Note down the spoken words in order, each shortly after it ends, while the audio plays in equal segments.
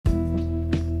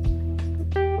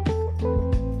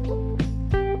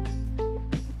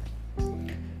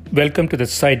Welcome to the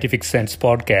Scientific Sense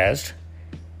podcast,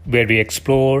 where we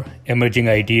explore emerging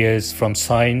ideas from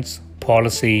science,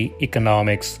 policy,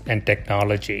 economics, and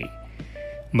technology.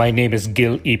 My name is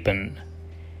Gil Eapen.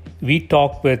 We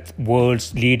talk with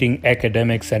world's leading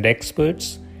academics and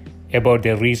experts about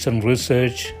their recent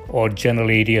research or general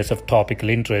areas of topical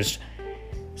interest.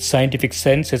 Scientific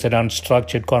Sense is an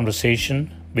unstructured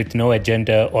conversation with no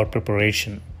agenda or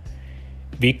preparation.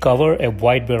 We cover a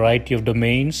wide variety of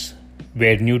domains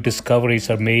where new discoveries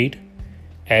are made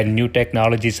and new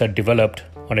technologies are developed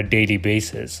on a daily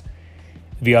basis.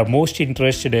 We are most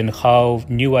interested in how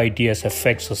new ideas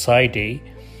affect society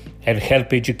and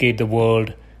help educate the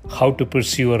world how to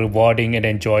pursue a rewarding and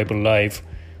enjoyable life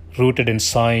rooted in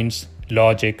science,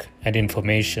 logic, and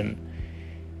information.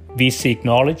 We seek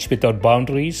knowledge without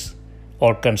boundaries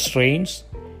or constraints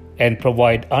and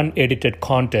provide unedited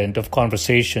content of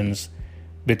conversations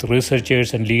with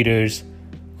researchers and leaders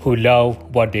who love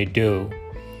what they do.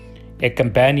 A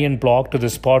companion blog to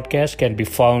this podcast can be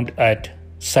found at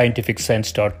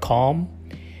scientificsense.com,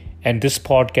 and this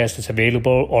podcast is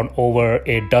available on over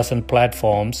a dozen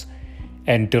platforms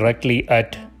and directly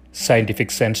at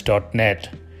scientificsense.net.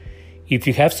 If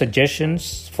you have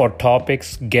suggestions for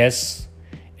topics, guests,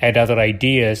 and other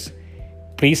ideas,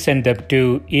 please send them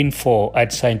to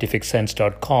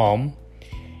info@scientificsense.com,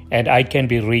 and I can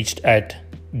be reached at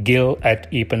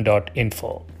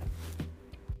gil@eapen.info.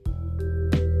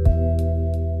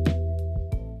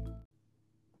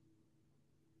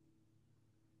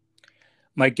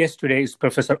 My guest today is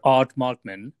Professor Art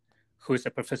Maltman, who is a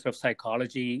professor of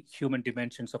psychology, human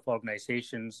dimensions of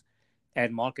organizations,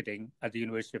 and marketing at the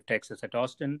University of Texas at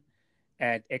Austin,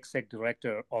 and exec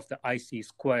director of the IC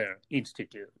Square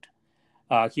Institute.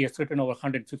 He has written over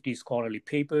 150 scholarly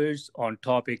papers on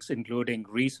topics including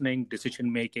reasoning,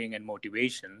 decision-making, and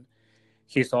motivation.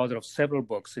 He is author of several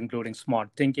books, including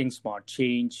Smart Thinking, Smart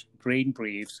Change, Brain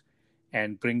Briefs,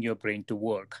 and Bring Your Brain to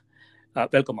Work.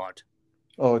 Welcome, Art.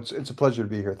 Oh, it's a pleasure to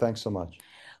be here. Thanks so much.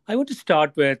 I want to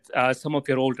start with some of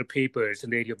your older papers in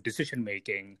the area of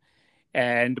decision-making.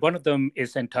 And one of them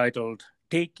is entitled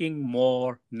Taking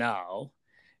More Now.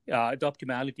 The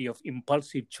optimality of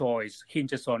impulsive choice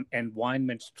hinges on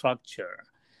environment structure,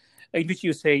 in which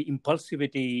you say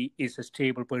impulsivity is a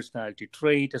stable personality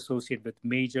trait associated with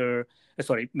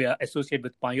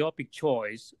myopic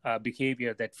choice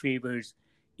behavior that favors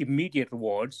immediate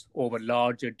rewards over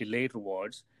larger delayed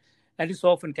rewards, and is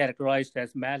often characterized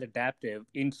as maladaptive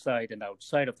inside and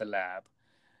outside of the lab.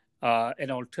 An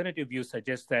alternative view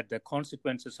suggests that the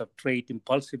consequences of trait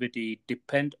impulsivity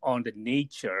depend on the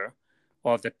nature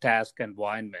of the task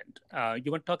environment.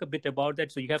 You want to talk a bit about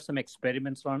that? So you have some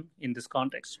experiments run in this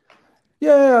context?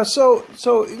 Yeah. So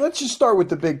let's just start with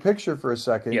the big picture for a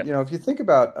second. Yeah. You know, if you think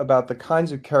about the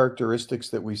kinds of characteristics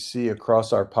that we see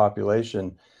across our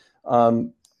population,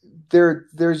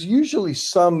 there's usually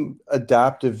some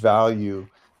adaptive value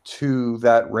to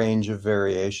that range of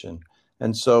variation.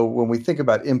 And so when we think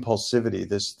about impulsivity,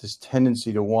 this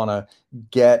tendency to want to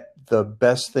get the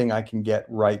best thing I can get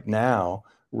right now,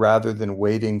 rather than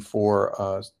waiting for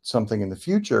something in the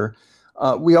future,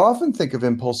 we often think of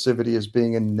impulsivity as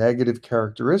being a negative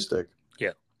characteristic.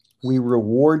 Yeah. We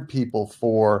reward people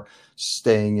for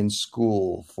staying in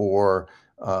school, for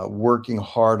working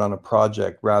hard on a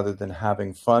project rather than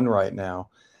having fun right now.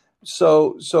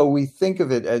 So we think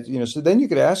of it as, so then you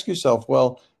could ask yourself,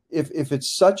 well, if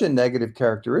it's such a negative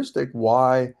characteristic,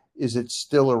 why is it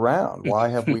still around? Why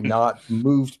have we not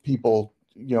moved people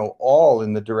all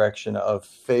in the direction of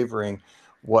favoring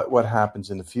what happens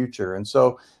in the future? And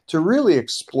so to really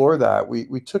explore that,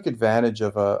 we took advantage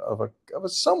of a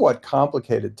somewhat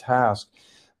complicated task,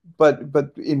 but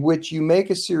in which you make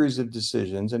a series of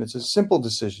decisions, and it's a simple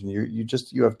decision.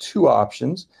 You have two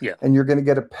options, yeah, and you're going to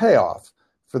get a payoff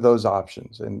for those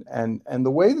options. And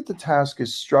the way that the task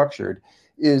is structured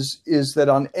is that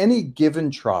on any given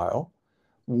trial,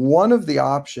 one of the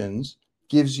options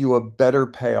gives you a better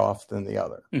payoff than the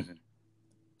other. Mm-hmm.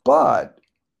 But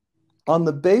on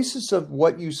the basis of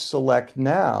what you select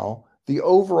now, the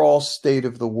overall state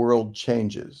of the world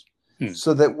changes.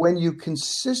 So that when you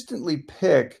consistently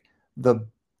pick the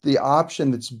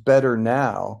option that's better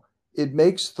now, it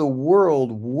makes the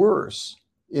world worse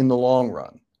in the long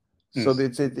run. So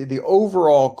the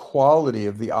overall quality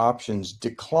of the options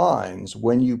declines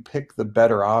when you pick the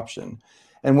better option.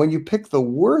 And when you pick the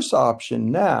worse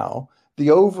option now, the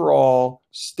overall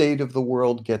state of the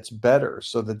world gets better,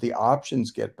 so that the options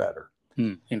get better.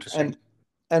 Interesting.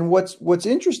 And what's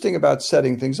interesting about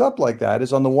setting things up like that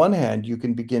is, on the one hand, you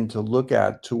can begin to look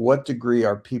at to what degree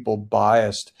are people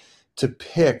biased to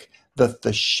pick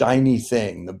the shiny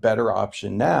thing, the better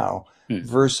option now, Hmm.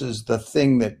 versus the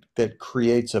thing that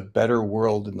creates a better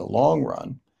world in the long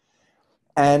run.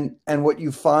 And what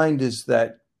you find is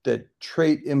that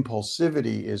trait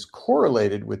impulsivity is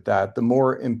correlated with that. The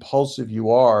more impulsive you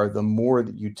are, the more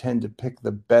that you tend to pick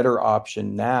the better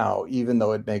option now, even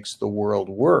though it makes the world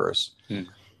worse. Hmm.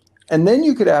 And then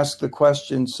you could ask the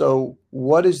question, so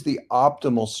what is the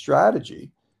optimal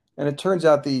strategy? And it turns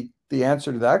out the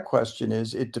answer to that question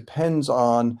is it depends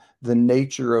on the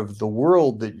nature of the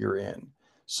world that you're in.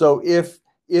 So if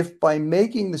by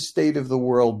making the state of the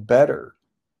world better,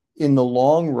 in the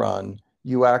long run,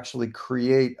 you actually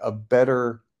create a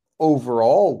better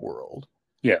overall world,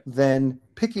 Yeah. then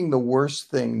picking the worst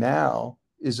thing now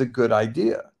is a good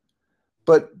idea.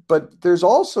 But there's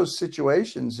also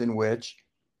situations in which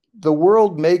the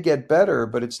world may get better,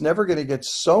 but it's never going to get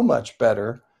so much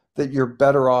better that you're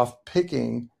better off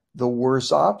picking the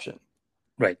worst option.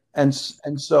 Right. And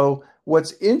so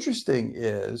what's interesting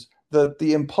is that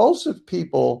the impulsive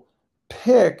people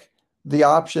pick the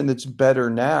option that's better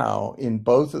now in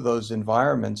both of those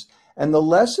environments, and the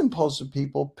less impulsive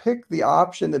people pick the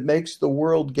option that makes the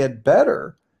world get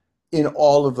better in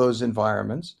all of those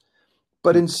environments.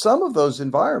 But in some of those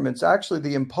environments, actually,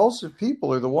 the impulsive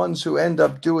people are the ones who end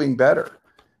up doing better.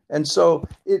 And so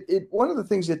one of the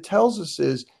things it tells us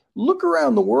is look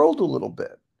around the world a little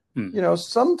bit. Hmm.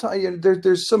 Sometimes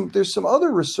there's some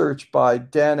other research by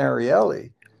Dan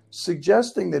Ariely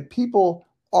suggesting that people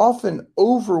often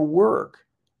overwork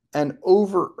and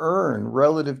over earn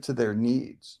relative to their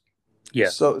needs. Yeah.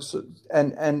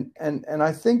 And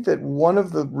I think that one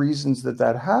of the reasons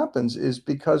that happens is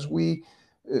because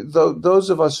those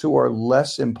of us who are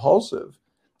less impulsive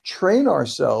train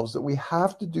ourselves that we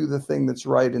have to do the thing that's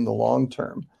right in the long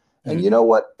term. And Hmm. you know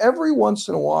what? Every once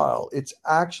in a while, it's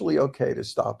actually okay to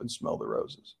stop and smell the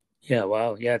roses. Yeah.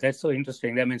 Wow. Yeah. That's so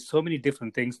interesting. I mean, so many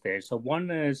different things there. So one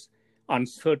is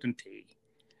uncertainty.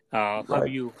 Right,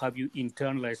 Have you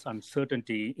internalized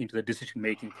uncertainty into the decision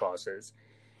making process?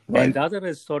 And right. the other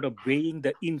is sort of weighing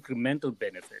the incremental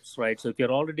benefits, right? So if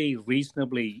you're already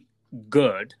reasonably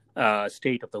good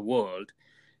state of the world,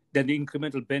 then the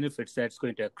incremental benefits that's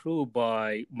going to accrue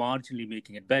by marginally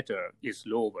making it better is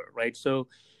lower, right? So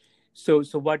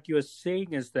what you're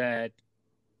saying is that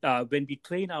when we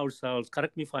train ourselves,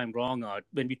 correct me if I'm wrong, Art,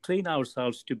 when we train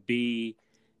ourselves to be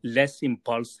less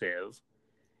impulsive,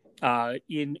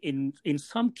 in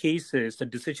some cases, the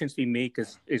decisions we make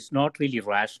is not really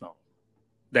rational.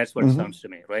 That's what it Hmm. sounds to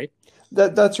me, right?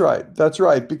 That's right. That's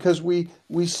right. Because we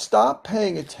stop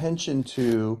paying attention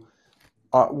to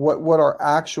what our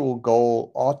actual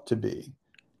goal ought to be,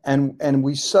 and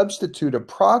we substitute a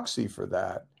proxy for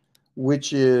that,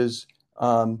 which is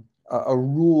a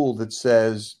rule that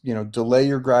says, delay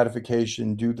your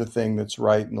gratification, do the thing that's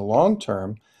right in the long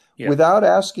term, Yeah. without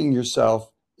asking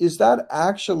yourself, is that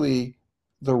actually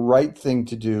the right thing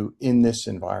to do in this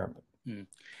environment? Mm.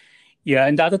 Yeah,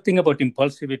 and the other thing about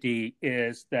impulsivity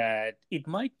is that it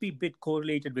might be a bit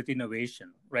correlated with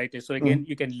innovation, right? So again, Mhm.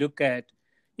 you can look at,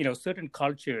 certain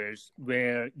cultures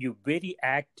where you very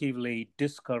actively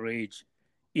discourage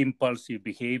impulsive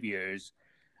behaviors,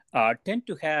 tend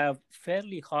to have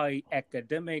fairly high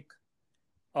academic,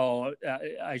 or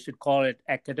I should call it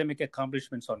academic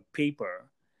accomplishments on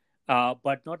paper,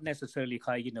 but not necessarily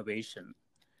high innovation.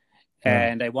 Yeah.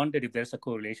 And I wondered if there's a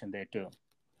correlation there too.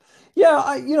 Yeah,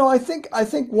 I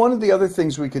think one of the other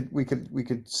things we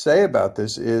could say about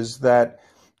this is that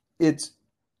it's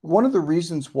one of the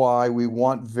reasons why we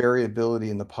want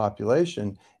variability in the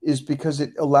population is because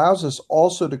it allows us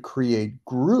also to create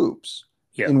groups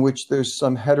Yeah. in which there's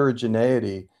some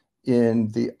heterogeneity in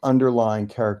the underlying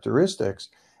characteristics,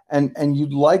 and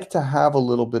you'd like to have a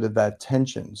little bit of that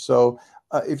tension. So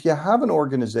if you have an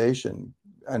organization,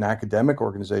 an academic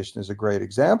organization is a great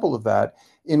example of that,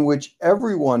 in which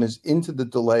everyone is into the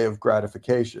delay of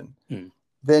gratification, Mm.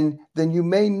 then you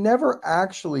may never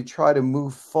actually try to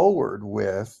move forward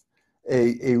with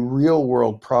a real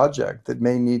world project that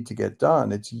may need to get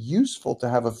done. It's useful to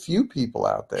have a few people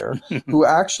out there who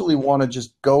actually want to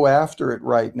just go after it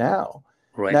right now.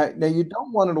 Right. Now, you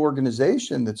don't want an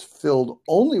organization that's filled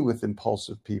only with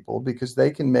impulsive people because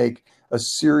they can make a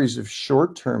series of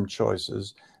short-term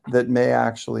choices that may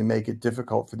actually make it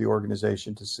difficult for the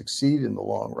organization to succeed in the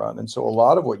long run. And so a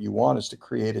lot of what you want is to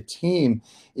create a team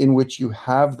in which you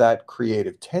have that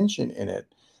creative tension in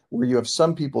it, where you have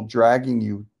some people dragging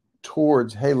you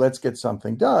towards, hey, let's get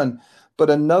something done, but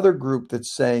another group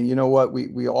that's saying, you know what,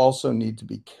 we also need to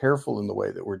be careful in the way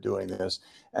that we're doing this,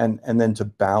 and then to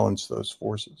balance those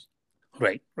forces.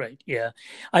 Right, right. Yeah.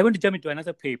 I want to jump into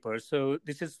another paper. So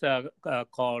this is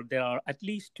called, there are at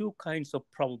least two kinds of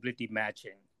probability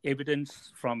matching,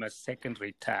 evidence from a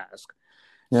secondary task.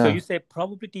 So you Yeah. say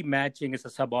probability matching is a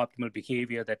suboptimal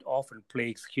behavior that often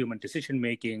plagues human decision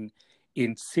making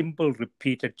in simple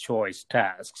repeated choice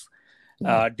tasks.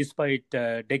 Yeah. Despite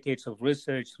decades of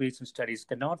research, recent studies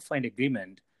cannot find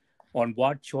agreement on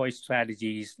what choice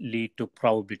strategies lead to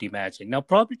probability matching. Now,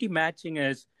 probability matching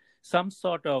is some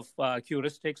sort of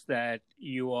heuristics that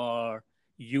you are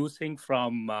using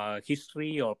from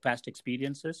history or past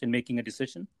experiences in making a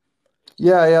decision.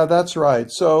 Yeah, yeah, that's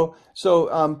right.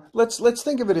 Let's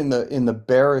think of it in the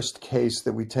barest case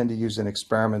that we tend to use in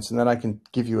experiments, and then I can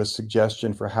give you a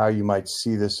suggestion for how you might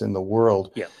see this in the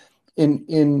world. Yeah. In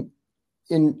in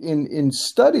in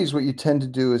studies, what you tend to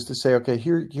do is to say, okay,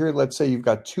 here, let's say you've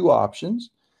got two options,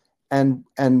 and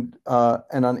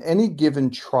on any given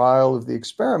trial of the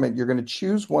experiment, you're going to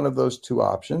choose one of those two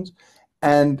options,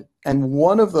 and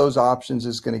one of those options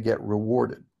is going to get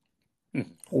rewarded,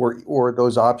 Mhm. or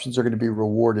those options are going to be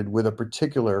rewarded with a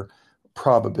particular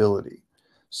probability.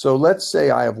 So let's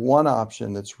say I have one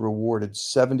option that's rewarded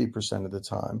 70% of the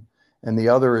time, and the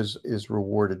other is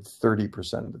rewarded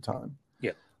 30% of the time.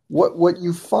 Yeah. What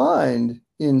you find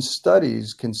in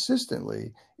studies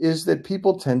consistently is that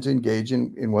people tend to engage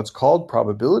in what's called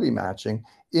probability matching,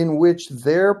 in which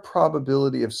their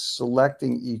probability of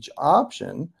selecting each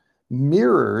option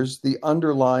mirrors the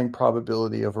underlying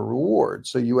probability of a reward.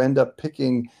 So you end up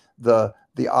picking the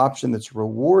option that's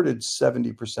rewarded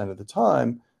 70% of the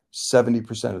time,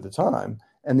 70% of the time,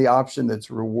 and the option that's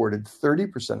rewarded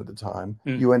 30% of the time,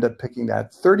 Mm. you end up picking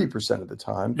that 30% of the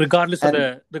time. And Regardless of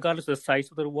the size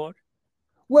of the reward.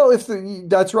 well,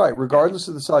 that's right, Yeah. regardless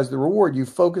of the size of the reward, you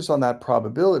focus on that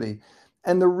probability.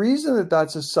 And the reason that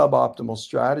that's a suboptimal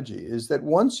strategy is that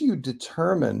once you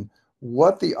determine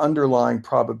what the underlying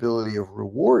probability of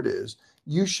reward is,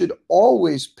 you should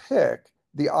always pick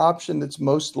the option that's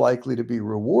most likely to be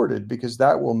rewarded, because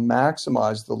that will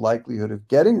maximize the likelihood of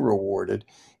getting rewarded,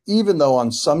 even though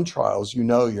on some trials you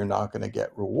know you're not going to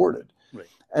get rewarded. Right.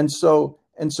 And so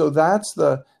that's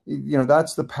the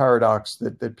paradox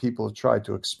that people have tried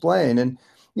to explain. And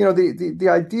the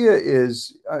idea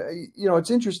is,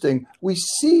 it's interesting. We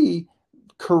see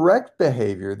correct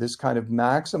behavior, this kind of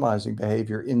maximizing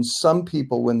behavior, in some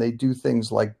people when they do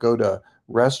things like go to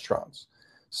restaurants.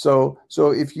 So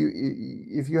if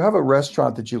you have a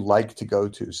restaurant that you like to go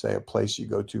to, say a place you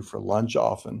go to for lunch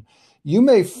often, you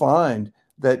may find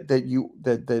that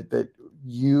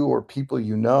you or people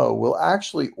you know will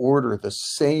actually order the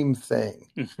same thing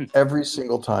every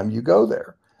single time you go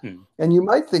there. Mm. And you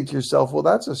might think to yourself, well,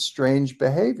 that's a strange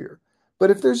behavior. But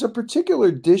if there's a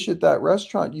particular dish at that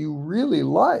restaurant you really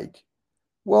like,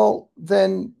 well,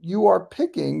 then you are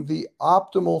picking the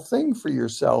optimal thing for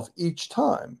yourself each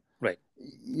time. Right.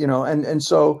 And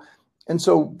so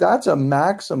that's a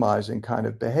maximizing kind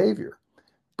of behavior.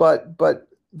 But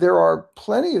there are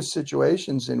plenty of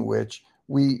situations in which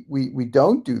we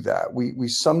don't do that. We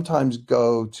sometimes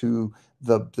go to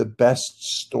the best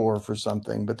store for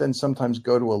something, but then sometimes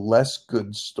go to a less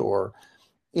good store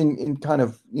in kind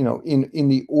of, in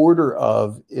the order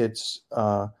of its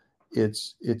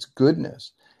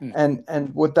goodness. Mm.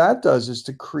 And what that does is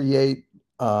to create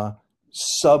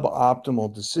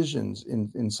suboptimal decisions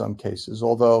in some cases.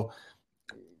 Although,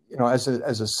 as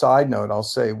a side note, I'll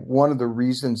say one of the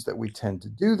reasons that we tend to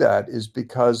do that is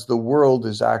because the world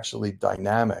is actually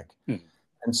dynamic. Mm.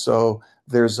 And so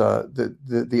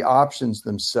the options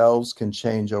themselves can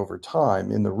change over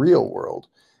time in the real world.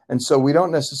 And so we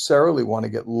don't necessarily want to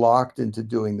get locked into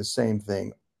doing the same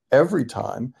thing every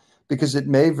time, because it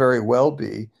may very well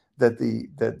be that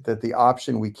the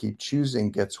option we keep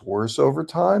choosing gets worse over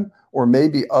time, or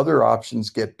maybe other options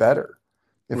get better.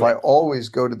 If I Right. always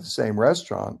go to the same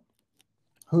restaurant,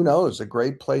 who knows? A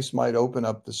great place might open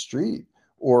up the street,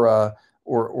 or a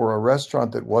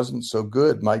restaurant that wasn't so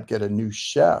good might get a new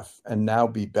chef and now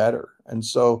be better. And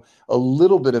so a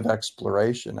little bit of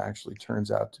exploration actually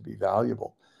turns out to be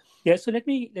valuable. Yeah. So let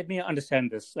me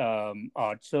understand this,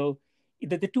 Art. So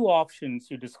the two options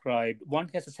you described, one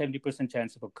has a 70%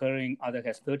 chance of occurring, other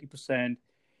has 30%.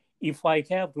 If I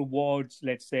have rewards,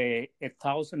 let's say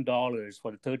 $1,000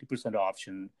 for the 30%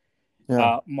 option,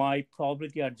 Yeah. my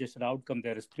probability adjusted outcome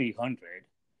there is 300.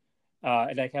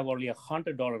 And I have only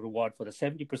 $100 reward for the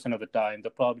 70% of the time. The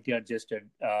probability adjusted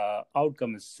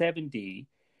outcome is 70.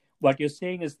 What you're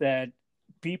saying is that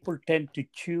people tend to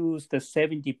choose the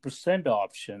 70%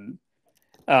 option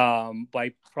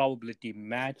by probability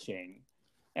matching.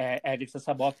 And it's a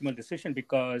suboptimal decision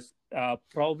because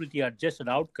probability adjusted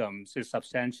outcomes is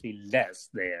substantially less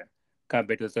there.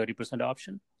 compared to the 30%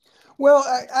 option? Well,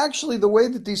 actually, the way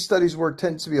that these studies work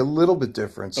tends to be a little bit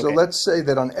different. So Okay. let's say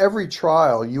that on every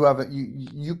trial,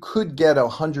 you could get a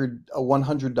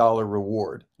 $100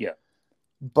 reward, Yeah.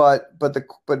 but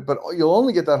you'll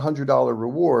only get that $100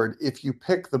 reward if you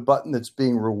pick the button that's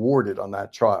being rewarded on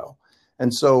that trial.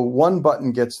 And so one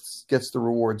button gets the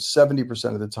reward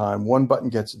 70% of the time, one button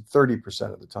gets it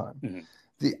 30% of the time. Mm-hmm.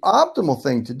 The optimal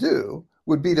thing to do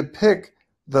would be to pick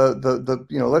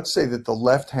let's say that the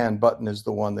left-hand button is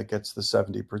the one that gets the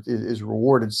 70 is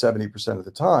rewarded 70% of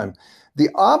the time. The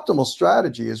optimal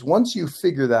strategy is, once you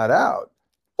figure that out,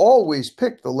 always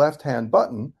pick the left-hand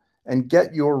button and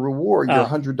get your reward, your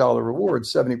 $100 reward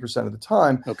 70% of the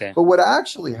time. Okay. But what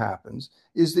actually happens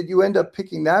is that you end up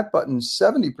picking that button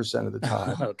 70% of the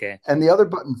time Okay. and the other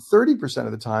button 30%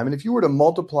 of the time. And if you were to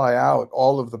multiply out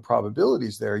all of the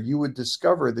probabilities there, you would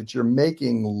discover that you're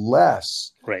making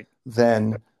less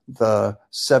than the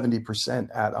 70%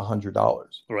 at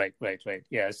 $100. Right.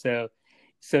 Yeah. So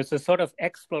sort of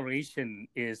exploration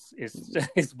is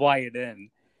wired in.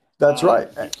 That's right.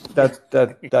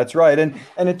 That's right. And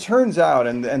it turns out,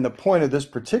 and the point of this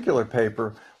particular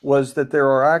paper was that there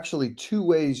are actually two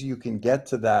ways you can get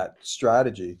to that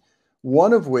strategy.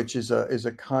 One of which is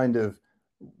a kind of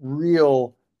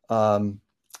real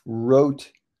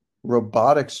rote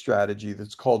robotic strategy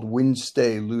that's called win,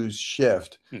 stay, lose,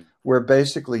 shift, where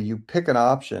basically you pick an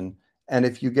option, and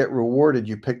if you get rewarded,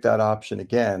 you pick that option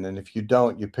again, and if you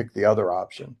don't, you pick the other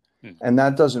option. And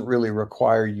that doesn't really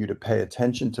require you to pay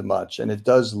attention to much, and it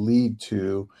does lead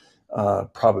to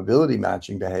probability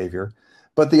matching behavior.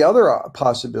 But the other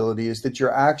possibility is that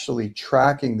you're actually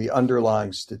tracking the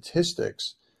underlying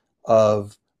statistics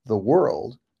of the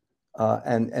world,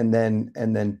 and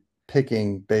then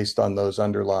picking based on those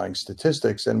underlying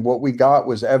statistics. And what we got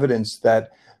was evidence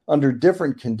that under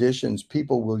different conditions,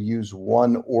 people will use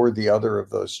one or the other of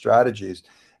those strategies.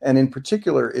 And in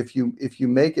particular, if you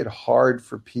make it hard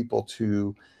for people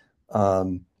to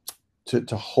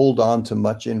hold on to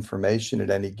much information at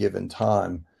any given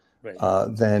time,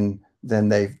 then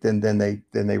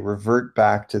they revert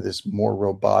back to this more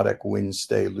robotic win,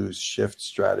 stay, lose, shift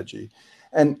strategy.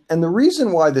 And the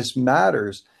reason why this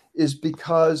matters is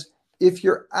because if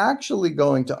you're actually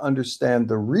going to understand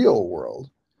the real world,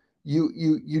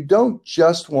 you don't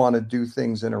just want to do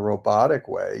things in a robotic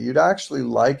way. You'd actually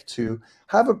like to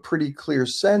have a pretty clear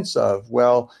sense of,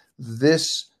 well,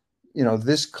 this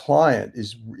client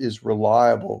is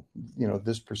reliable,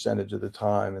 this percentage of the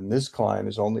time, and this client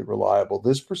is only reliable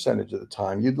this percentage of the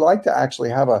time. You'd like to actually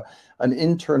have an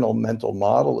internal mental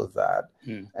model of that.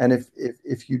 And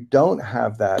if you don't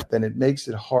have that, then it makes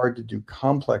it hard to do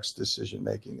complex decision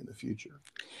making in the future.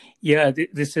 Yeah,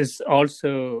 this is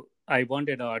also, I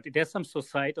wondered out, it has some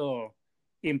societal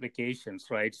implications,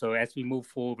 right? So as we move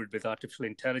forward with artificial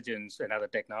intelligence and other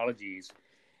technologies,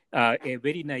 a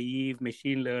very naive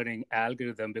machine learning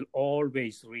algorithm will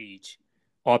always reach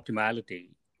optimality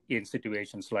in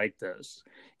situations like this.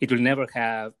 It will never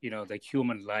have, the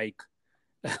human-like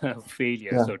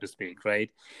failure, so to speak,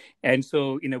 right? And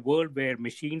so in a world where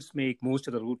machines make most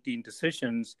of the routine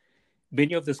decisions,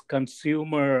 many of this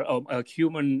consumer or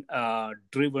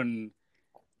human-driven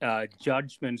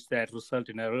judgments that result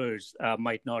in errors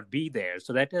might not be there.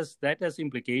 So that has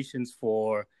implications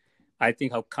for, I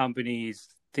think, how companies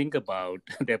think about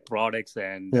their products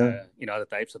and other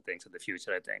types of things in the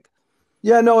future, I think.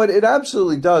 Yeah, no, it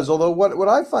absolutely does. Although what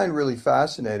I find really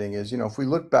fascinating is, if we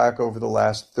look back over the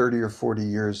last 30 or 40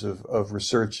 years of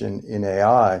research in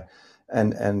AI,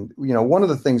 and one of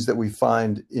the things that we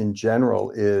find in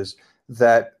general is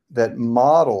that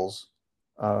models,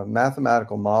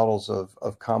 mathematical models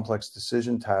of complex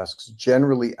decision tasks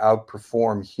generally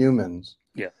outperform humans.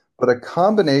 Yeah. But a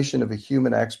combination of a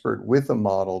human expert with a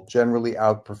model generally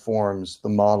outperforms the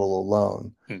model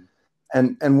alone.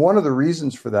 And one of the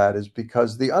reasons for that is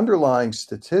because the underlying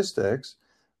statistics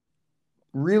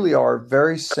really are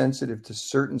very sensitive to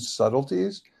certain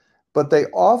subtleties, but they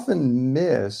often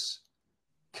miss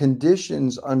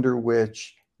conditions under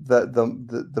which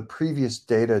the previous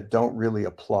data don't really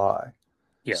apply.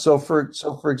 Yeah. So for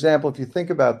example, if you think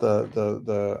about the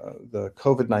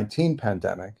COVID-19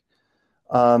 pandemic,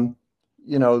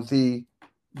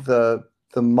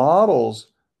 the models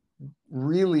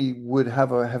really would have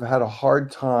had a hard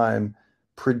time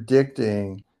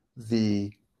predicting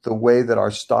the way that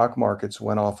our stock markets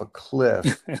went off a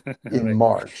cliff in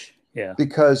March. Yeah.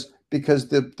 Because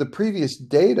the previous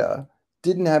data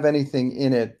didn't have anything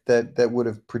in it that would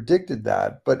have predicted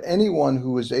that. But anyone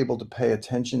who was able to pay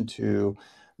attention to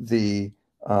the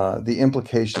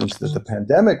implications that the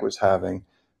pandemic was having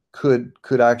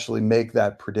could actually make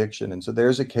that prediction. And so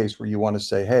there's a case where you want to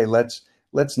say, hey, let's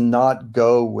not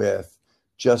go with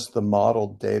just the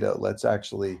modeled data. Let's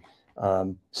actually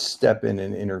step in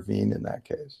and intervene in that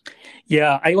case.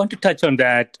 Yeah, I want to touch on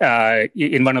that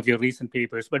in one of your recent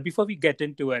papers. But before we get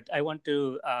into it, I want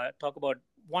to talk about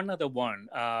one other one,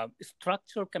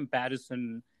 structural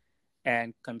comparison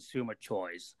and consumer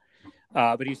choice,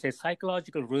 where you say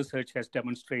psychological research has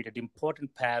demonstrated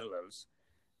important parallels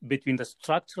between the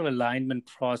structural alignment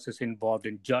process involved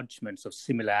in judgments of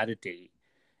similarity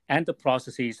and the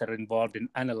processes that are involved in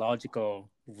analogical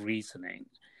reasoning.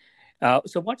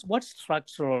 So what's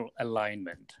structural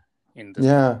alignment in this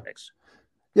context?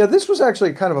 Yeah, this was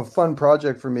actually kind of a fun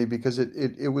project for me because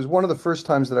it was one of the first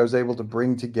times that I was able to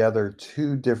bring together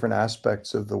two different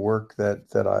aspects of the work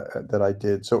that I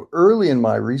did. So early in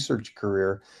my research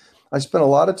career, I spent a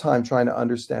lot of time trying to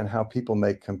understand how people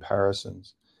make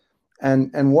comparisons.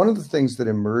 And one of the things that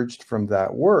emerged from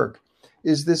that work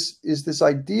is this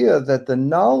idea that the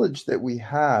knowledge that we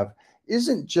have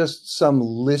isn't just some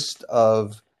list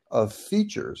of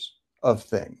features of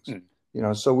things.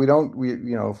 So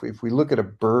if we look at a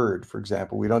bird, for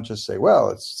example, we don't just say, well,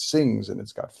 it sings and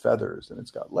it's got feathers and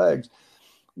it's got legs.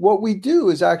 What we do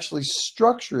is actually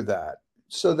structure that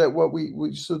so that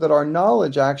so that our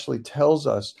knowledge actually tells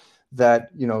us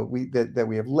that that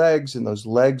we have legs, and those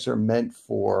legs are meant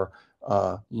for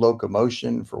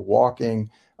locomotion, for walking,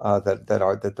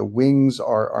 that the wings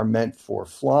are meant for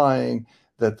flying,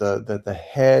 that the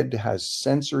head has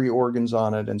sensory organs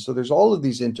on it, and so there's all of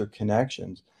these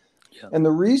interconnections. Yeah. And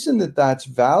the reason that that's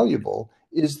valuable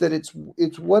is that it's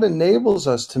what enables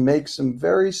us to make some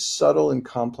very subtle and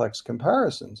complex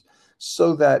comparisons,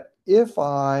 so that if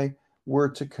I were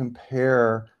to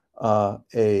compare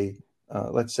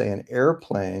let's say an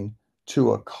airplane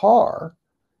to a car,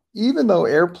 even though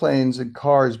airplanes and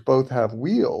cars both have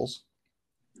wheels,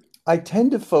 I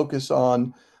tend to focus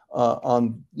on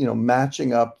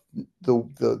matching up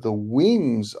the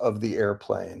wings of the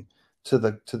airplane to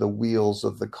the wheels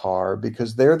of the car,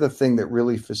 because they're the thing that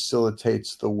really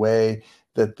facilitates the way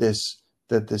that this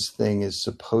thing is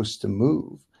supposed to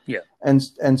move. Yeah.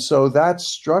 And so that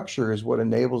structure is what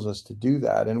enables us to do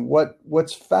that. And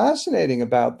what's fascinating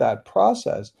about that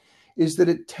process is that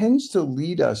it tends to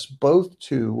lead us both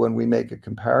to, when we make a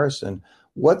comparison,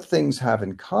 what things have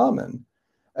in common,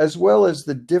 as well as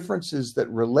the differences that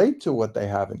relate to what they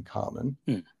have in common.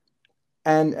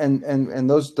 And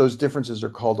those differences are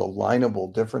called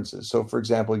alignable differences. So, for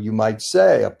example, you might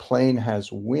say a plane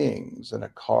has wings and a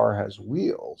car has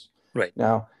wheels. Right.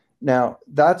 Now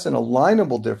that's an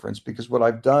alignable difference, because what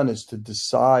I've done is to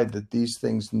decide that these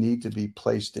things need to be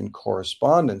placed in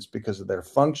correspondence because of their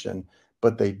function,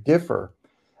 but they differ.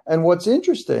 And what's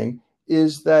interesting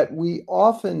is that we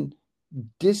often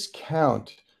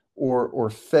discount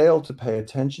or fail to pay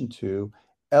attention to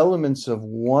elements of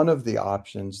one of the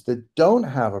options that don't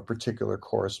have a particular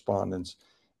correspondence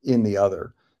in the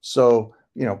other. So,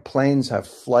 planes have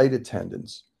flight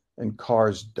attendants and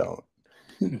cars don't.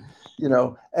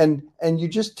 And you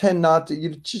just tend not to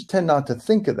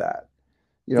think of that.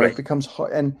 Right. It becomes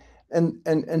hard.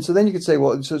 And so then you could say,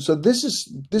 well, so this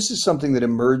is something that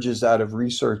emerges out of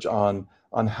research on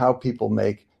how people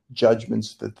make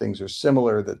judgments that things are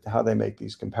similar, that how they make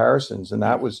these comparisons. And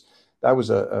that was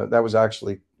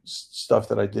actually stuff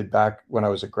that I did back when I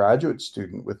was a graduate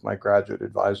student with my graduate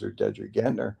advisor, Dedri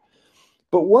Gentner.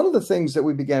 But one of the things that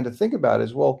we began to think about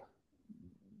is, well,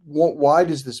 why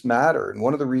does this matter? And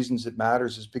one of the reasons it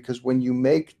matters is because when you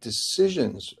make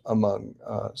decisions among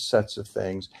sets of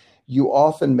things, you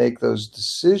often make those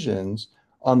decisions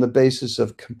on the basis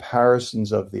of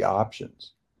comparisons of the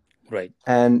options. Right.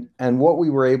 And what we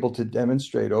were able to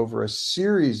demonstrate over a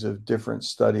series of different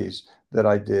studies that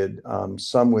I did,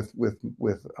 some with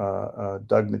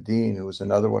Doug Medin, who was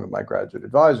another one of my graduate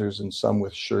advisors, and some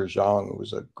with Shi Zhang, who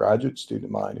was a graduate student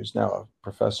of mine, who's now a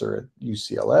professor at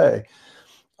UCLA.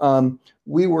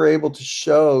 We were able to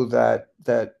show that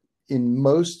in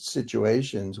most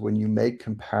situations, when you make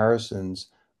comparisons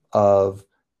of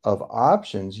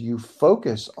options, you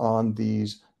focus on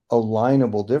these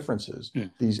alignable differences,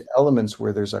 these elements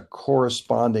where there's a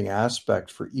corresponding aspect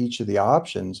for each of the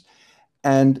options,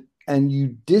 and you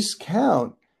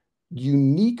discount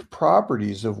unique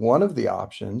properties of one of the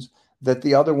options that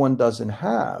the other one doesn't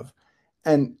have.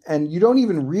 And you don't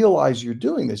even realize you're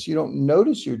doing this. You don't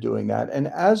notice you're doing that. And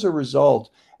as a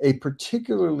result, a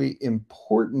particularly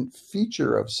important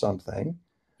feature of something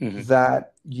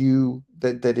that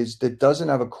doesn't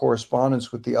have a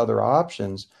correspondence with the other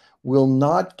options will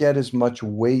not get as much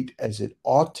weight as it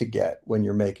ought to get when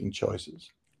you're making choices.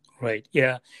 Right.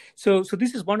 Yeah. So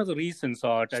this is one of the reasons,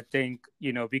 Art, I think,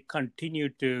 we continue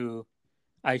to,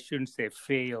 I shouldn't say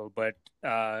fail, but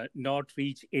not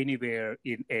reach anywhere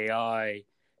in AI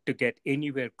to get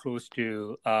anywhere close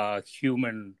to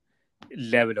human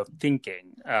level of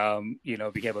thinking.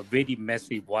 We have a very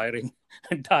messy wiring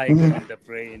diagram in the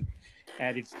brain,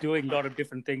 and it's doing a lot of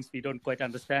different things we don't quite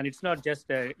understand. It's not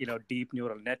just a deep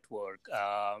neural network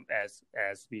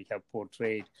as we have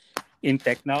portrayed in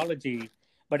technology.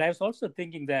 But I was also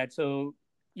thinking that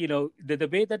the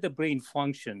way that the brain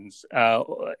functions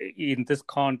in this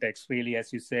context, really,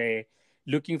 as you say,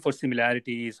 looking for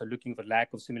similarities or looking for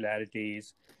lack of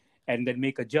similarities, and then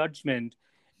make a judgment.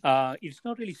 It's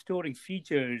not really storing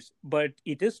features, but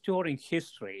it is storing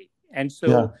history. And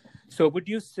Yeah. so would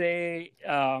you say,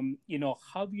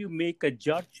 how you make a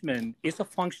judgment is a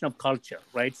function of culture,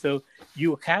 right? So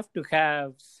you have to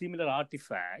have similar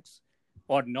artifacts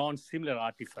or non-similar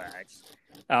artifacts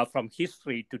from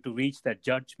history to reach that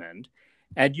judgment.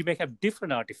 And you may have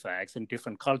different artifacts in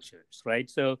different cultures, right?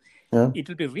 So Yeah. it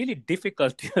will be really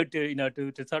difficult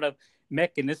to sort of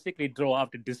mechanistically draw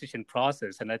out a decision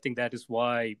process. And I think that is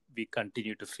why we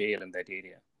continue to fail in that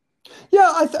area. Yeah,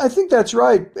 I think that's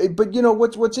right. But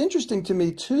what's interesting to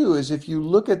me too is if you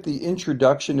look at the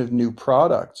introduction of new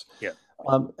products, Yeah.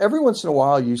 every once in a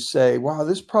while you say, "Wow,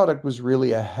 this product was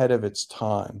really ahead of its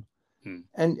time." Hmm.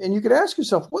 And you could ask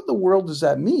yourself, what in the world does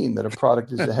that mean that a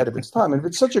product is ahead of its time? And if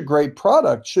it's such a great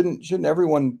product, shouldn't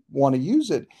everyone want to use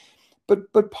it?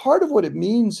 But part of what it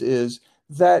means is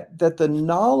that the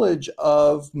knowledge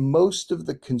of most of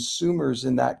the consumers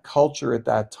in that culture at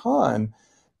that time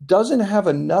doesn't have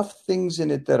enough things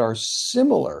in it that are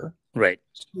similar Right.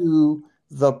 to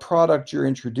the product you're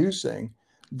introducing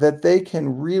that they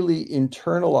can really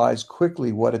internalize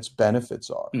quickly what its benefits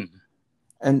are. Hmm.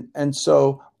 And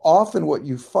so often what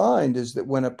you find is that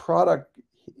when a product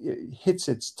hits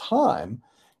its time,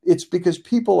 it's because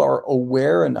people are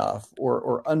aware enough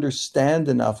or understand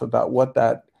enough about what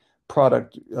that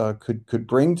product could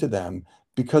bring to them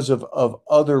because of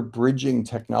other bridging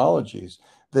technologies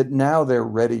that now they're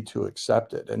ready to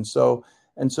accept it. And so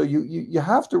you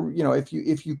have to,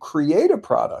 if you create a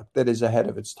product that is ahead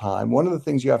of its time, one of the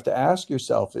things you have to ask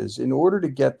yourself is, in order to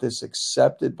get this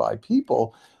accepted by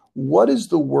people, what is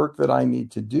the work that I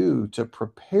need to do to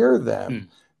prepare them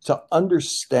to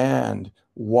understand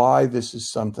why this is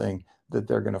something that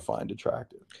they're going to find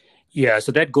attractive? Yeah,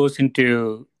 so that goes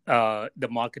into the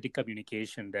marketing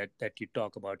communication that you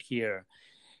talk about here.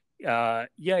 Yeah,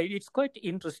 it's quite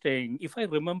interesting. If I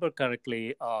remember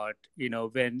correctly, Art,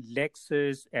 when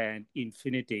Lexus and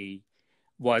Infinity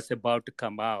was about to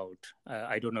come out,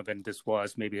 I don't know when this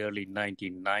was, maybe early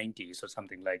 1990s or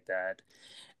something like that.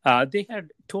 They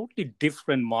had totally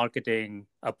different marketing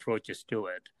approaches to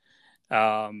it.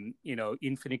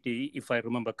 Infinity, if I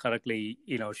remember correctly,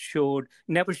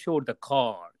 never showed the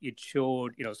car. It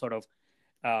showed, sort of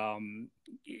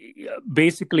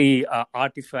basically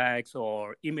artifacts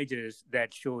or images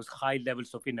that shows high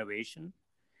levels of innovation.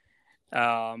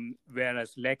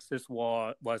 Whereas Lexus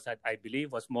was, I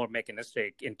believe, was more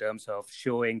mechanistic in terms of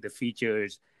showing the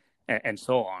features and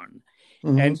so on.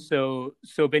 And Mm-hmm.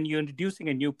 so when you're introducing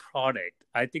a new product,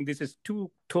 I think this is two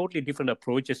totally different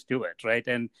approaches to it, right?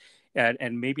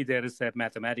 And maybe there is a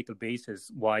mathematical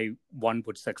basis why one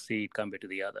would succeed compared to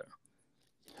the other.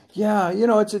 Yeah,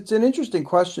 it's an interesting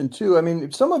question too. I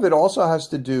mean, some of it also has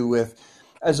to do with,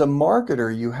 as a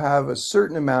marketer, you have a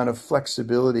certain amount of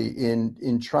flexibility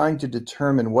in trying to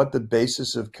determine what the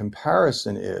basis of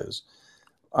comparison is,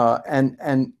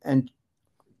 and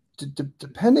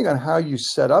depending on how you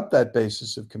set up that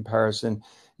basis of comparison,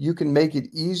 you can make it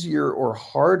easier or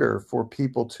harder for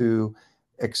people to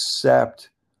accept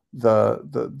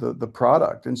the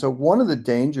product. And so one of the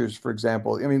dangers, for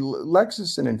example, I mean,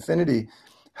 Lexus and Infinity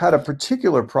had a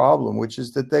particular problem, which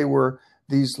is that they were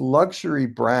these luxury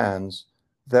brands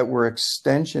that were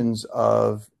extensions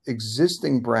of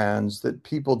existing brands that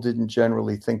people didn't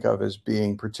generally think of as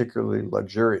being particularly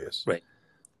luxurious. Right.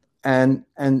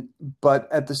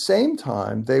 But at the same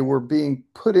time, they were being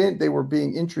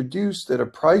introduced at a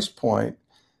price point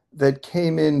that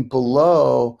came in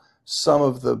below some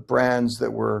of the brands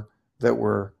that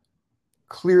were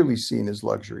clearly seen as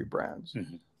luxury brands.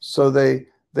 Mm-hmm. So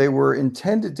they were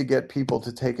intended to get people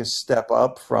to take a step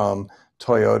up from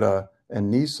Toyota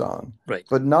and Nissan, Right.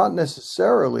 but not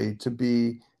necessarily to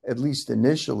be, at least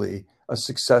initially, a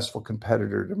successful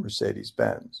competitor to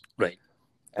Mercedes-Benz. Right.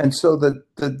 And so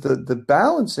the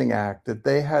balancing act that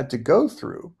they had to go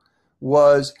through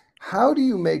was, how do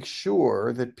you make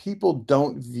sure that people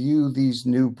don't view these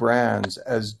new brands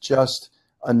as just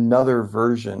another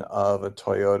version of a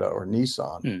Toyota or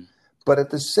Nissan. Mm. But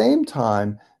at the same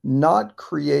time, not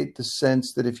create the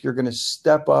sense that if you're going to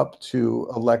step up to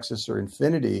a Lexus or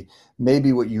Infiniti,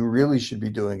 maybe what you really should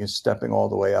be doing is stepping all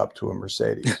the way up to a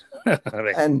Mercedes.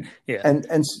 Right. And Yeah.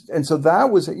 and so that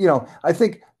was, I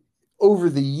think over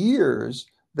the years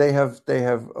they have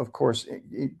of course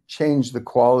changed the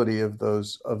quality of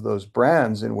those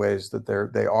brands in ways that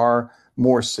they are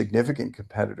more significant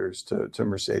competitors to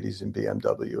Mercedes and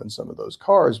BMW and some of those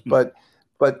cars. Mm.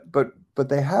 But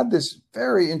they had this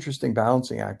very interesting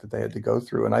balancing act that they had to go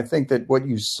through. And I think that what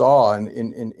you saw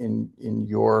in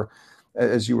your,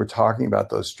 as you were talking about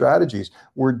those strategies,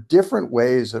 were different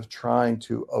ways of trying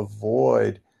to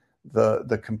avoid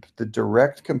the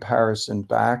direct comparison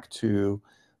back to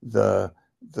the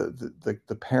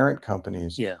parent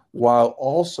companies, Yeah. while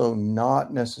also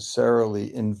not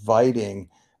necessarily inviting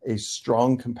a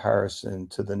strong comparison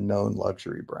to the known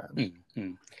luxury brands.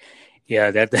 Mm-hmm.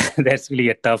 Yeah, that's really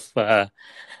a tough act.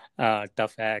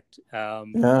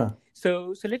 Yeah.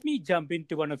 So let me jump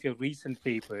into one of your recent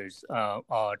papers,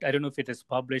 Art. I don't know if it is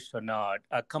published or not,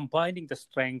 combining the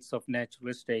strengths of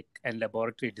naturalistic and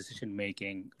laboratory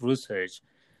decision-making research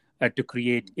to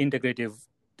create integrative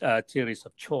theories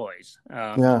of choice.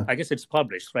 Yeah. I guess it's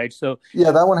published, right? So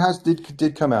yeah, that one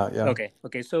did come out. Yeah.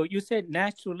 Okay. So you said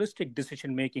naturalistic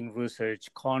decision-making research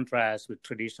contrasts with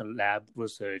traditional lab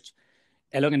research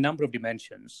along a number of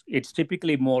dimensions. It's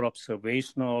typically more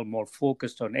observational, more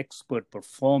focused on expert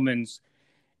performance,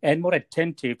 and more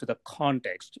attentive to the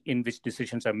context in which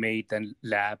decisions are made than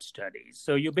lab studies.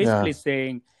 So you're basically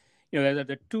saying, there are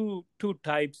the two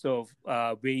types of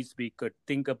ways we could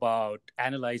think about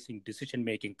analyzing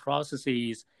decision-making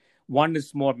processes. One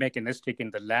is more mechanistic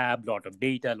in the lab, a lot of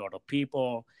data, a lot of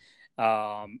people,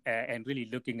 and really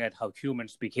looking at how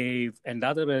humans behave. And the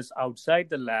other is outside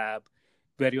the lab,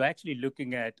 where you're actually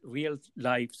looking at real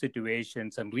life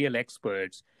situations and real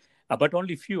experts, but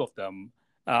only few of them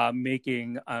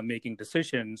making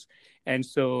decisions. And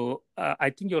so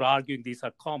I think you're arguing these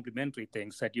are complementary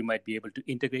things that you might be able to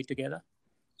integrate together.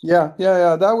 Yeah.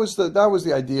 That was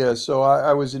the idea. So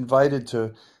I was invited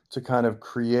to kind of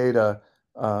create a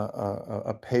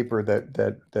paper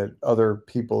that other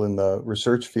people in the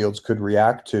research fields could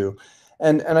react to.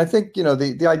 And I think,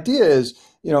 the idea is,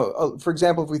 for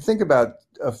example, if we think about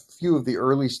a few of the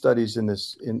early studies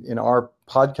in our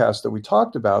podcast that we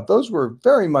talked about, those were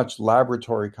very much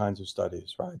laboratory kinds of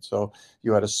studies, right? So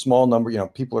you had a small number,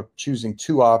 people are choosing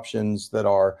two options that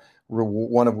are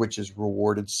one of which is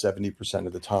rewarded 70%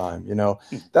 of the time.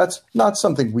 That's not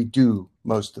something we do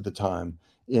most of the time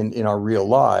in our real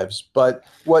lives. But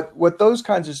what those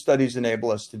kinds of studies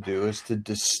enable us to do is to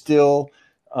distill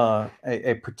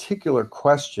a particular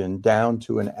question down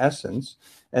to an essence,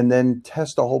 and then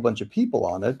test a whole bunch of people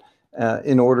on it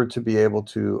in order to be able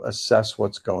to assess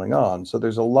what's going on. So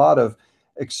there's a lot of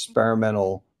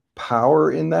experimental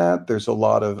power in that. There's a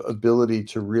lot of ability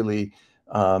to really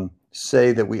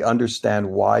say that we understand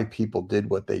why people did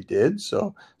what they did.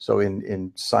 So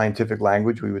in scientific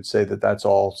language, we would say that that's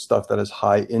all stuff that has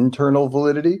high internal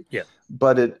validity. Yeah.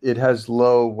 But it has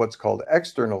low what's called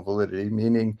external validity,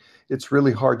 meaning it's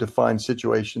really hard to find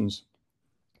situations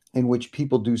in which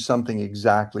people do something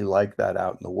exactly like that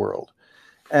out in the world.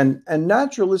 And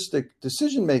naturalistic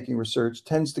decision-making research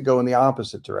tends to go in the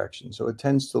opposite direction. So it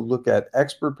tends to look at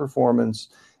expert performance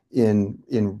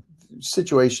in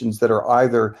situations that are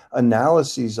either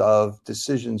analyses of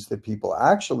decisions that people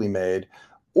actually made,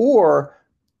 or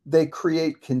they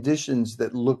create conditions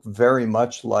that look very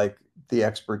much like the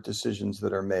expert decisions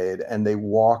that are made, and they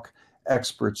walk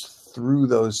experts through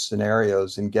those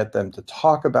scenarios and get them to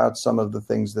talk about some of the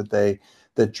things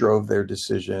that drove their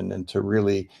decision and to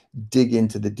really dig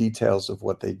into the details of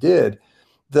what they did.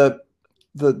 The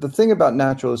thing about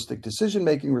naturalistic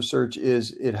decision-making research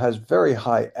is it has very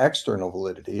high external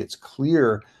validity. It's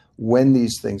clear when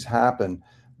these things happen,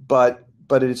 but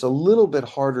it's a little bit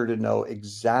harder to know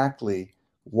exactly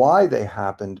why they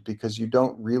happened, because you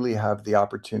don't really have the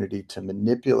opportunity to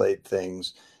manipulate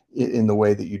things in the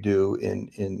way that you do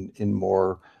in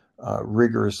more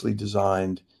rigorously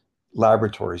designed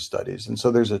laboratory studies. And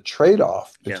so there's a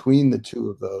trade-off between the two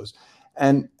of those.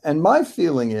 And my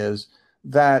feeling is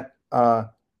that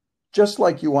just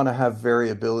like you want to have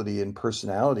variability in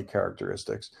personality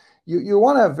characteristics, you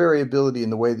want to have variability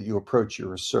in the way that you approach your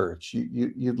research.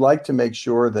 You'd like to make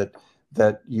sure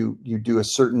that you do a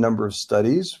certain number of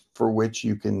studies for which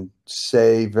you can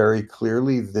say very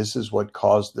clearly, this is what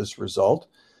caused this result.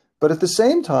 But at the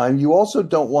same time, you also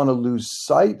don't want to lose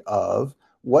sight of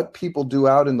what people do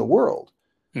out in the world.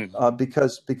 Hmm.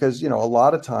 Because a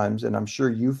lot of times, and I'm sure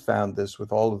you've found this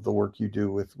with all of the work you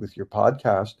do with your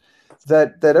podcast,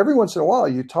 that every once in a while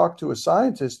you talk to a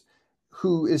scientist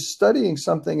who is studying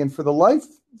something, and for the life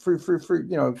for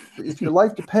if your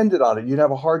life depended on it, you'd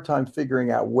have a hard time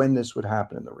figuring out when this would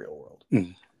happen in the real world.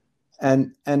 Hmm.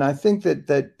 And I think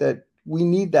that we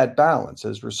need that balance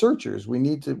as researchers. We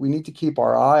need to keep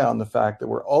our eye on the fact that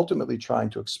we're ultimately trying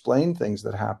to explain things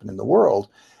that happen in the world.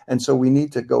 And so we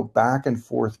need to go back and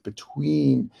forth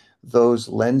between those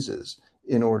lenses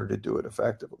in order to do it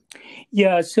effectively.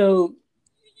 Yeah. So,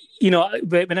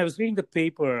 when I was reading the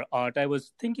paper, Art, I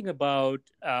was thinking about,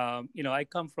 I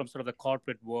come from sort of the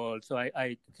corporate world. So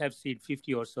I have seen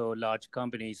 50 or so large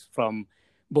companies from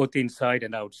both inside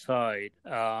and outside.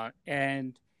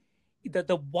 And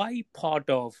the why part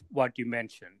of what you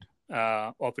mentioned,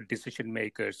 of a decision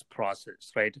maker's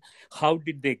process, right? How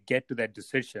did they get to that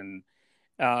decision?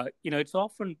 It's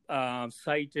often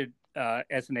cited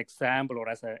as an example or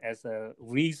as a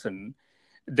reason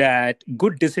that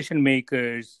good decision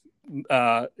makers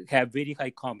have very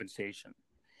high compensation,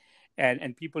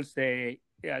 and people say,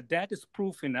 yeah, that is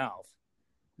proof enough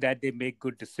that they make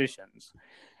good decisions.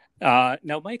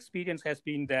 Now, my experience has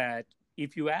been that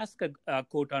if you ask a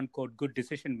quote unquote good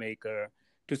decision maker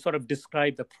to sort of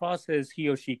describe the process, he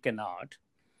or she cannot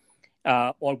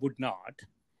or would not.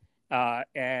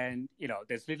 And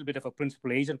there's a little bit of a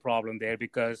principal agent problem there,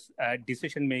 because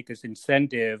decision makers'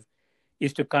 incentive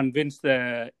is to convince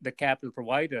the capital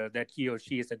provider that he or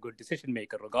she is a good decision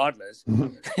maker regardless,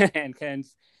 and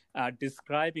hence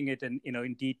describing it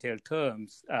in detailed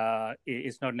terms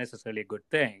is not necessarily a good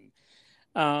thing.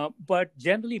 But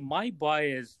generally, my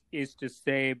bias is to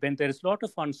say when there is a lot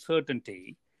of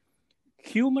uncertainty,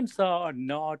 humans are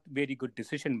not very good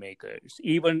decision makers.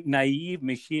 Even naive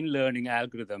machine learning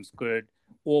algorithms could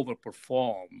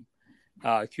overperform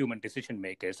human decision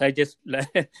makers. I just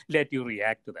let you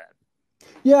react to that.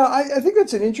 Yeah, I think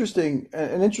that's an interesting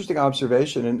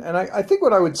observation, and I think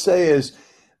what I would say is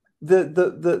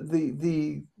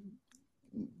the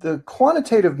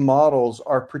quantitative models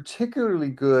are particularly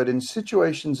good in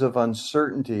situations of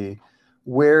uncertainty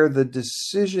where the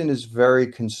decision is very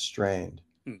constrained.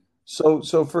 Hmm.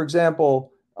 So for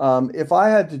example, if I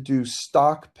had to do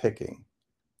stock picking,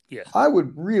 Yes. I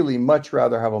would really much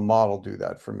rather have a model do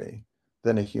that for me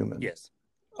than a human, Yes.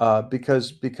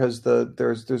 because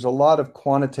there's a lot of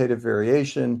quantitative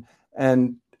variation,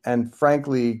 and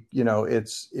frankly,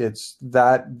 it's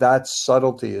that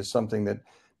subtlety is something that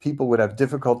people would have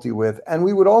difficulty with, and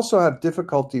we would also have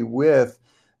difficulty with,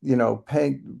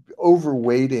 paying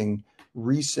overweighting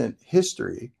recent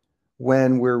history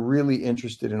when we're really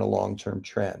interested in a long-term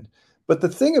trend. But the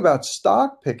thing about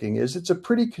stock picking is it's a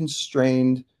pretty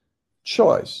constrained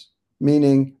choice,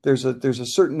 meaning there's a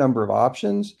certain number of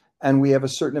options, and we have a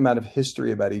certain amount of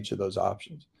history about each of those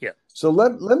options. Yeah. So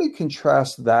let me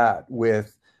contrast that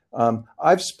with,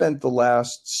 I've spent the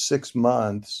last 6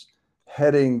 months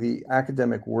heading the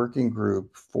academic working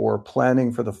group for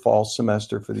planning for the fall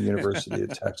semester for the University of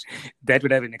Texas. That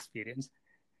would have an experience.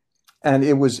 And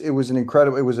it was an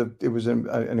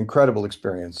incredible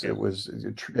experience. Yeah. It was,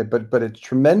 but it's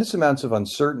tremendous amounts of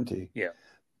uncertainty. Yeah.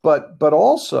 But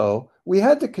also we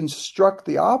had to construct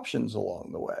the options along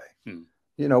the way. Hmm.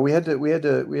 We had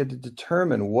to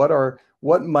determine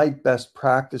what might best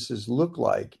practices look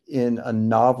like in a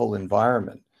novel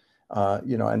environment.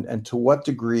 And to what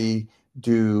degree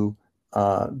do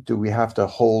we have to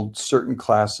hold certain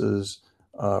classes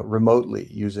remotely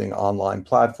using online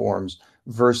platforms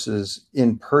versus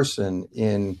in person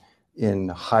in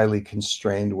highly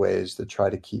constrained ways that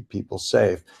try to keep people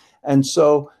safe. And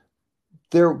so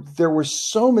there were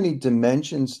so many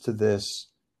dimensions to this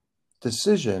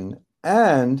decision,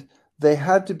 and they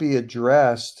had to be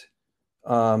addressed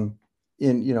by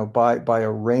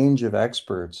a range of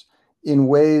experts in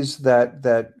ways that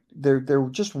there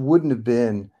just wouldn't have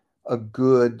been a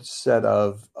good set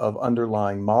of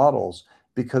underlying models,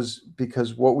 because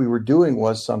what we were doing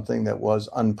was something that was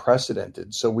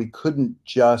unprecedented. So we couldn't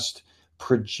just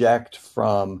project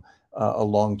from a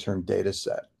long-term data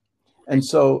set. And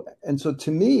so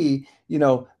to me,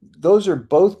 those are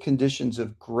both conditions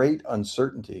of great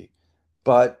uncertainty,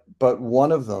 but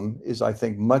one of them is, I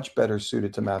think, much better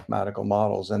suited to mathematical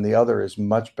models, and the other is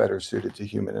much better suited to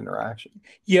human interaction.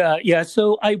 Yeah. Yeah.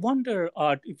 So I wonder,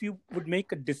 Art, if you would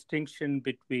make a distinction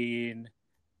between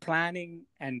planning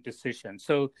and decision.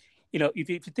 So, if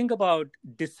you think about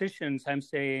decisions, I'm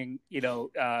saying,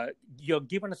 you're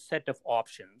given a set of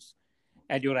options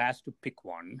and you're asked to pick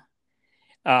one.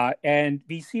 And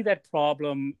we see that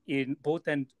problem in both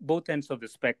ends of the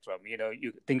spectrum.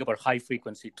 You think about high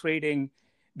frequency trading.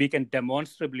 we can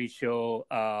demonstrably show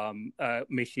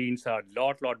machines are a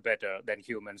lot better than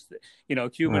humans.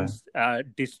 Right. Humans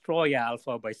destroy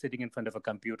alpha by sitting in front of a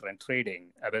computer and trading,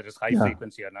 whether it's high Yeah.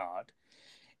 frequency or not.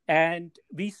 And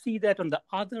we see that on the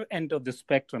other end of the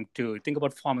spectrum too. Think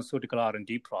about pharmaceutical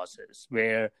R&D process,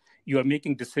 where you are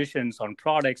making decisions on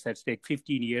products that take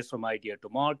 15 years from idea to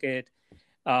market.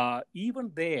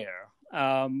 Even there,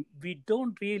 we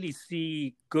don't really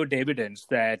see good evidence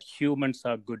that humans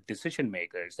are good decision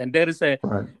makers. And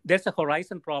Right. there's a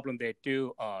horizon problem there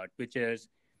too, Art, which is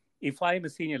if I'm a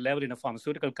senior level in a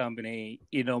pharmaceutical company,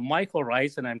 my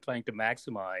horizon I'm trying to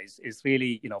maximize is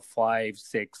really, 5,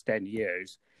 6, 10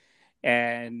 years.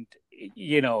 And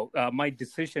my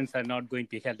decisions are not going to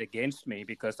be held against me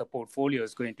because the portfolio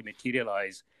is going to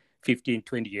materialize 15,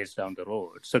 20 years down the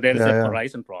road. So there is Yeah. a Yeah.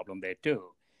 horizon problem there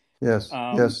too. Yes.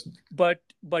 Yes.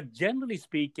 But generally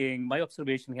speaking, my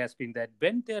observation has been that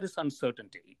when there is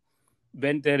uncertainty,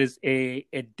 when there is a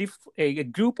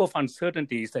group of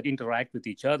uncertainties that interact with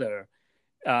each other,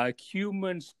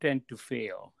 humans tend to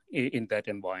fail in that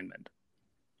environment.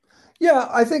 Yeah,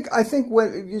 I think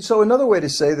so another way to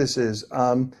say this is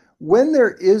when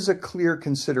there is a clear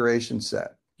consideration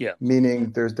set, Yeah.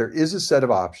 meaning there is a set of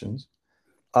options,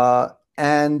 uh,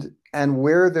 and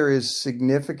where there is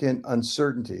significant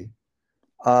uncertainty,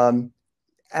 um,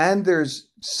 and there's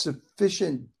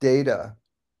sufficient data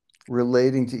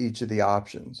relating to each of the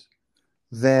options,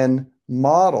 then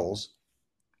models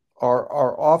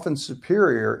are often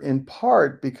superior in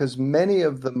part because many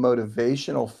of the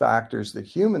motivational factors that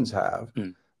humans have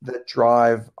that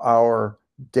drive our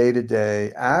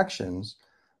day-to-day actions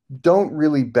don't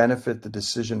really benefit the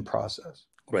decision process.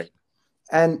 Right.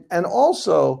 And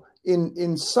also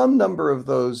in some number of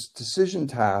those decision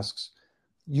tasks,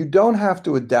 you don't have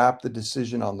to adapt the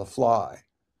decision on the fly.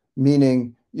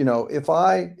 Meaning, if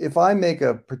I make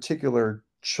a particular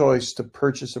choice to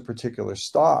purchase a particular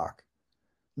stock,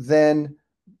 then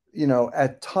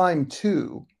at time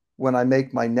two, when I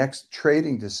make my next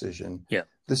trading decision, Yeah.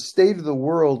 the state of the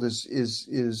world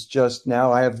is just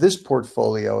now I have this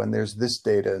portfolio and there's this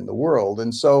data in the world.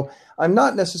 And so I'm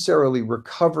not necessarily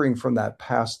recovering from that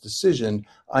past decision.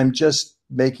 I'm just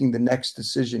making the next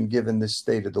decision given this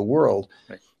state of the world.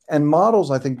 Right. And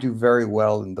models, I think, do very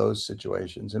well in those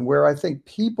situations. And where I think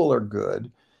people are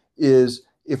good is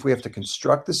if we have to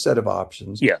construct the set of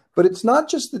options. Yeah. But it's not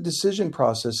just the decision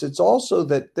process. It's also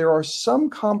that there are some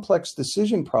complex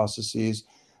decision processes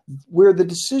where the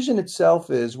decision itself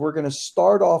is we're going to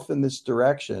start off in this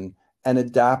direction and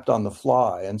adapt on the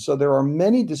fly. And so there are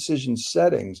many decision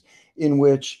settings in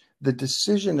which the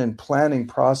decision and planning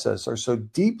process are so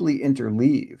deeply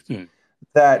interleaved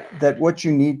that what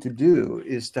you need to do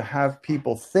is to have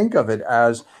people think of it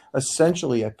as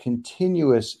essentially a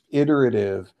continuous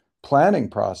iterative planning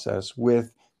process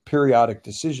with periodic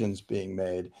decisions being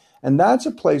made. And that's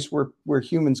a place where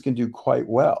humans can do quite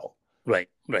well. Right.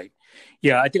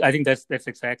 Yeah, I think that's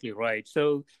exactly right.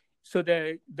 So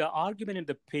the argument in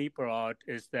the paper, Art,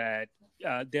 is that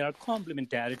there are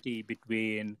complementarity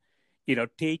between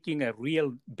taking a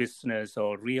real business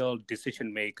or real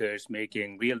decision makers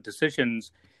making real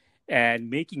decisions and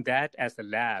making that as a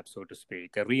lab, so to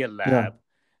speak, a real lab,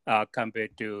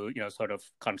 compared to sort of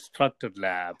constructed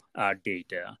lab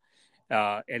data.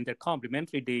 And they're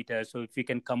complementary data. So if we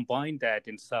can combine that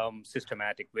in some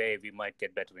systematic way, we might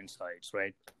get better insights,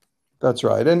 right? That's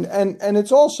right, and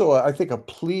it's also, I think, a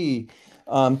plea.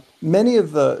 Many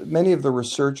of the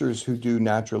researchers who do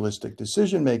naturalistic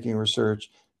decision making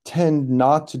research tend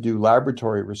not to do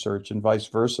laboratory research, and vice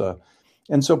versa.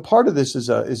 And so part of this is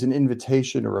an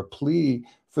invitation or a plea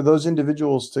for those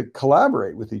individuals to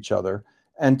collaborate with each other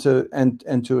and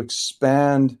to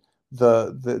expand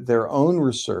their own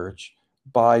research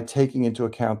by taking into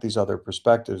account these other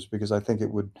perspectives, because I think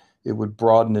it would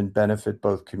broaden and benefit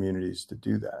both communities to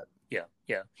do that.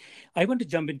 Yeah. I want to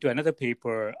jump into another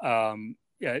paper.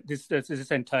 This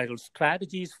is entitled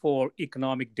 "Strategies for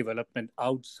Economic Development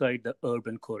Outside the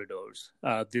Urban Corridors."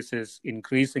 This is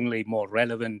increasingly more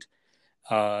relevant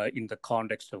in the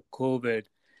context of COVID.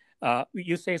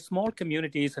 You say small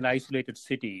communities and isolated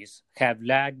cities have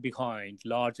lagged behind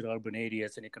larger urban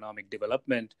areas in economic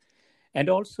development, and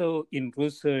also in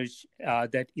research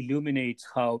that illuminates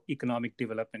how economic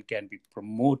development can be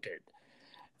promoted.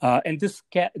 And this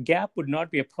gap would not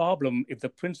be a problem if the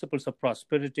principles of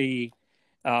prosperity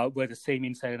were the same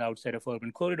inside and outside of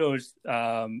urban corridors,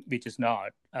 which is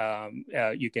not.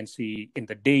 You can see in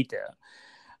the data.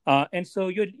 And so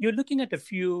you're looking at a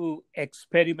few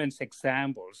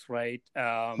examples, right?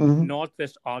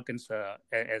 Northwest Arkansas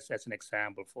as an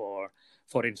example,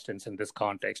 for instance, in this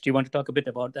context. Do you want to talk a bit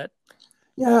about that?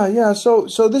 Yeah.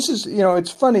 So this is,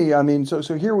 it's funny. I mean, so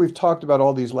here we've talked about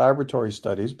all these laboratory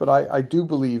studies, but I do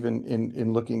believe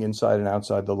in looking inside and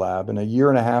outside the lab. And a year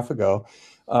and a half ago,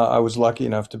 I was lucky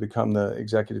enough to become the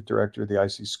executive director of the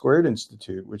IC Squared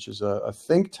Institute, which is a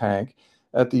think tank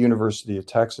at the University of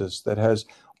Texas that has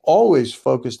always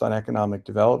focused on economic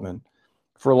development.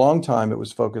 For a long time, it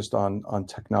was focused on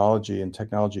technology and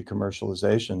technology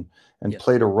commercialization, and Yeah.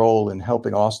 played a role in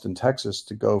helping Austin, Texas,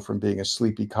 to go from being a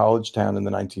sleepy college town in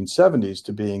the 1970s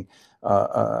to being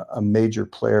a major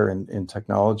player in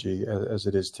technology as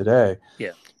it is today.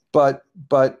 Yeah. But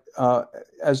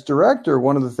as director,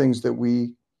 one of the things that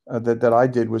we that I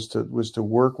did was to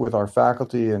work with our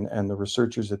faculty and the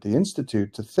researchers at the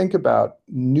institute to think about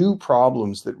new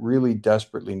problems that really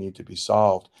desperately need to be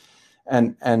solved,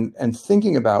 and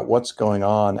thinking about what's going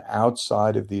on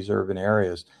outside of these urban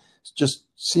areas just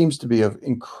seems to be of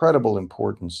incredible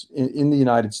importance in the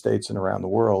United States and around the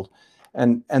world.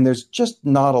 And there's just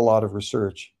not a lot of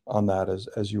research on that,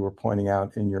 as you were pointing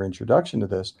out in your introduction to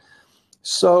this.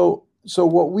 So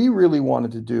what we really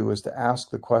wanted to do is to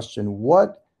ask the question,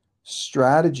 what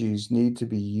strategies need to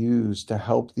be used to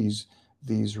help these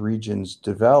regions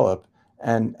develop,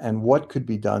 and what could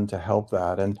be done to help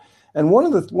that? And one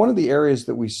of the areas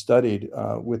that we studied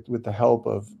with the help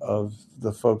of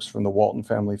the folks from the Walton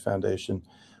Family Foundation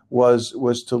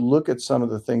was to look at some of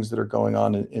the things that are going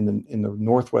on in the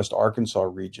Northwest Arkansas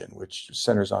region, which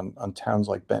centers on towns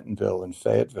like Bentonville and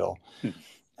Fayetteville. Hmm.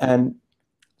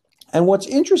 And what's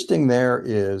interesting there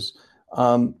is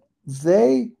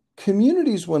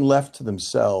communities, when left to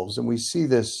themselves, and we see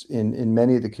this in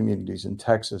many of the communities in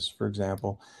Texas, for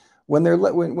example,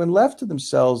 when left to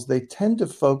themselves, they tend to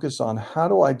focus on, how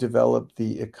do I develop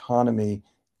the economy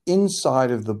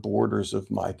inside of the borders of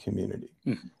my community?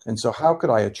 Mm-hmm. And so how could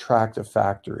I attract a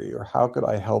factory, or how could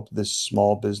I help this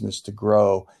small business to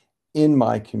grow in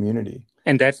my community?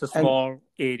 And that's a small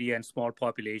area and small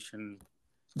population.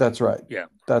 That's right. Yeah.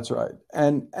 That's right.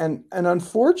 And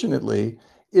unfortunately,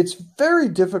 it's very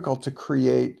difficult to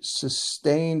create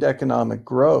sustained economic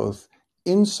growth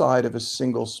inside of a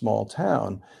single small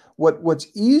town. What's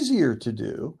easier to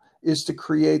do is to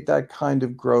create that kind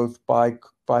of growth by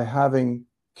having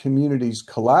communities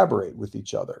collaborate with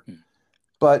each other. Mm.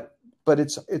 But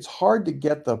it's hard to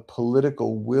get the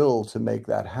political will to make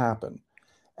that happen.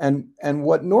 And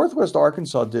what Northwest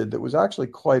Arkansas did that was actually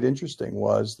quite interesting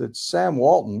was that Sam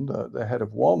Walton, the head of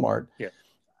Walmart,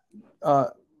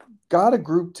 got a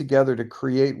group together to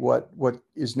create what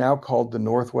is now called the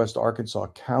Northwest Arkansas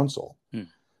Council,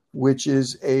 which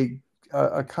is a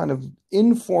kind of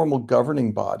informal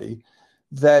governing body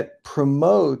that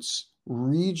promotes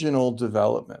regional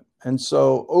development. And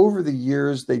so over the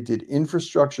years, they did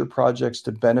infrastructure projects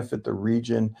to benefit the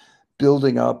region,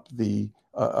 building up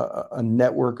a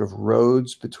network of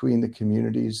roads between the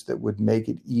communities that would make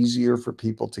it easier for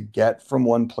people to get from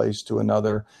one place to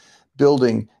another,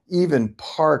 building even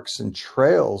parks and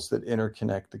trails that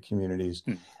interconnect the communities,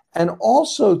 and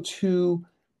also to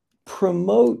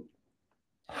promote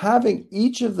having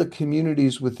each of the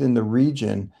communities within the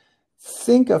region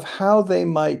think of how they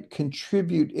might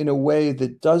contribute in a way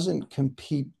that doesn't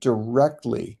compete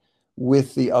directly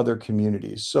with the other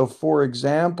communities. So, for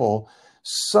example,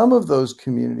 some of those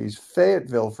communities,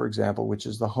 Fayetteville, for example, which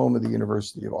is the home of the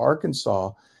University of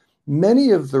Arkansas,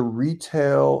 many of the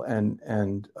retail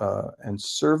and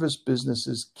service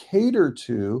businesses cater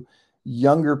to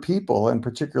younger people, and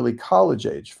particularly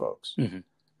college-age folks. Mm-hmm.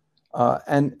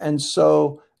 And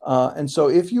so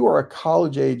if you are a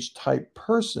college-age type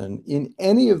person in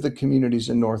any of the communities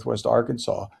in Northwest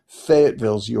Arkansas,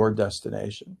 Fayetteville's your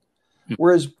destination. Mm-hmm.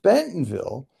 Whereas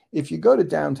Bentonville, if you go to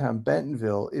downtown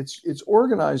Bentonville, it's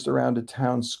organized around a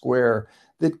town square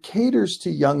that caters to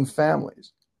young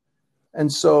families. And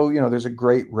so, there's a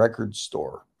great record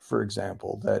store, for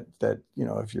example, that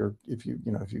if you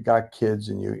got kids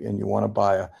and you want to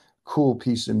buy a cool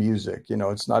piece of music,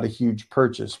 it's not a huge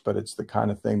purchase, but it's the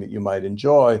kind of thing that you might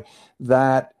enjoy.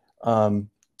 They have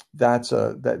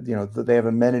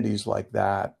amenities like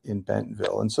that in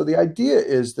Bentonville. And so the idea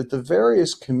is that the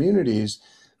various communities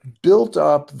built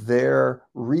up their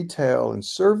retail and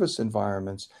service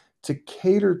environments to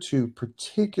cater to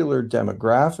particular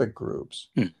demographic groups,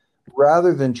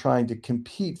 rather than trying to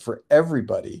compete for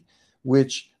everybody,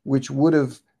 which would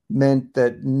have meant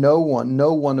that no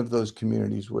one of those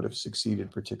communities would have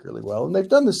succeeded particularly well. And they've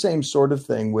done the same sort of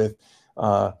thing with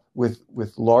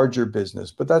larger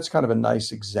business, but that's kind of a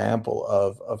nice example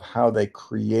of how they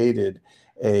created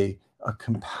a a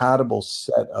compatible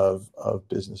set of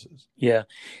businesses. Yeah.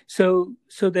 So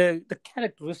the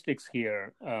characteristics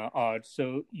here are,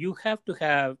 so you have to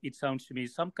have, it sounds to me,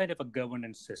 some kind of a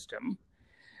governance system,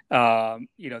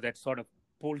 that sort of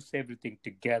pulls everything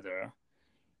together.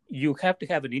 You have to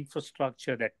have an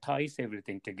infrastructure that ties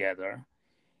everything together.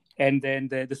 And then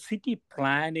the city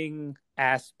planning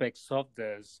aspects of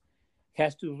this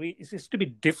it has to be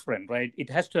different, right? It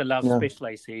has to allow Yeah.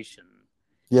 specialization,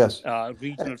 Yes.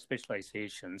 regional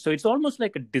specialization. So it's almost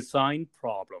like a design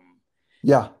problem.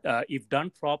 Yeah. If done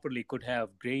properly, could have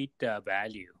great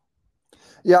value.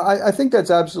 Yeah, I think that's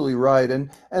absolutely right.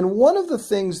 And one of the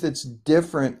things that's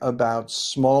different about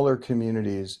smaller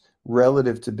communities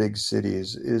relative to big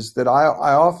cities is that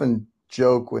I often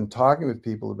joke when talking with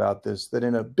people about this, that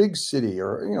in a big city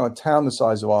or a town the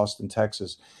size of Austin,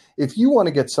 Texas, if you want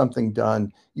to get something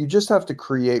done, you just have to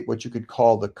create what you could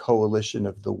call the coalition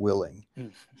of the willing.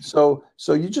 Mm. So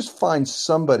you just find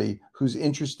somebody who's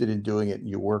interested in doing it and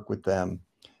you work with them.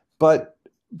 But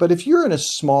if you're in a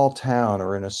small town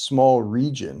or in a small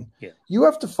region, Yeah. you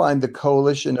have to find the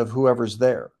coalition of whoever's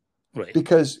there, Right.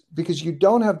 because you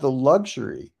don't have the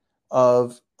luxury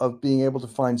of being able to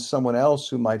find someone else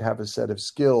who might have a set of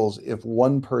skills if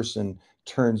one person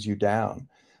turns you down,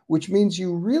 which means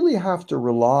you really have to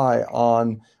rely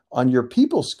on your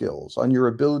people skills, on your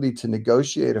ability to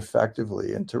negotiate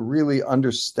effectively and to really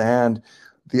understand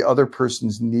the other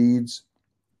person's needs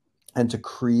and to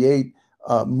create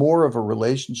more of a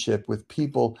relationship with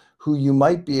people who you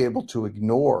might be able to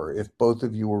ignore if both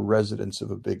of you were residents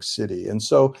of a big city. And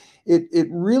so it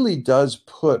really does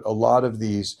put a lot of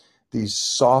these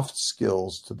soft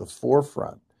skills to the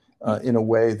forefront in a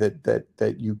way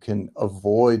that you can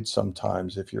avoid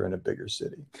sometimes if you're in a bigger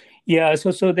city. Yeah.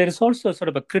 So there is also sort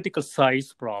of a critical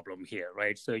size problem here,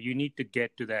 right? So you need to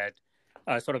get to that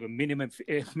sort of a minimum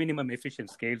efficient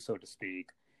scale, so to speak.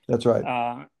 That's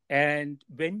right. And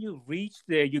when you reach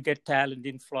there, you get talent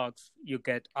influx, you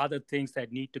get other things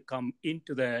that need to come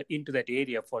into that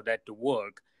area for that to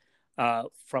work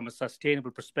from a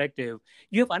sustainable perspective.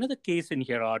 You have another case in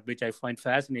here, Art, which I find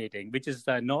fascinating, which is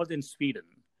northern Sweden.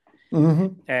 Mm-hmm.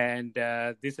 And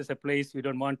this is a place we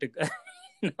don't want to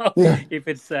if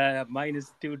it's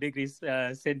 -2 degrees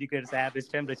centigrade average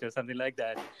temperature, something like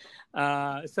that.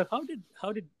 So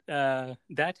how did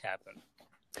that happen?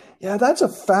 Yeah, that's a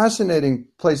fascinating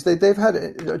place. They've had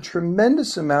a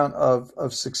tremendous amount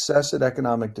of success at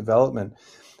economic development.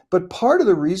 But part of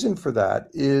the reason for that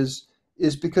is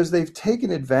because they've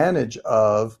taken advantage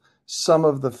of some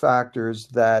of the factors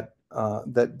that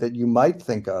you might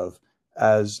think of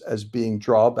as being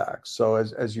drawbacks. So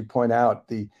as you point out,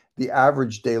 the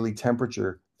average daily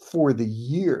temperature for the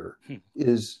year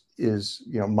is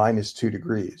 -2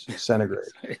 degrees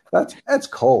centigrade. That's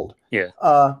cold. Yeah.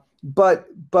 But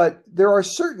there are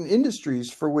certain industries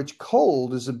for which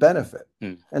cold is a benefit.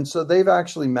 And so they've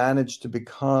actually managed to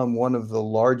become one of the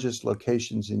largest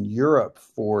locations in Europe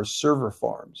for server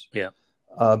farms. Yeah.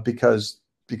 Because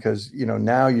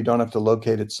now you don't have to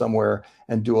locate it somewhere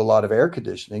and do a lot of air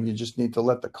conditioning. You just need to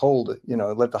let the cold,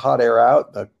 let the hot air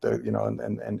out,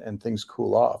 and things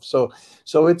cool off. So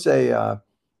it's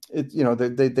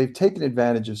they've taken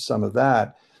advantage of some of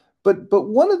that. But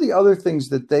one of the other things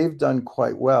that they've done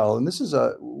quite well, and this is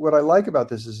what I like about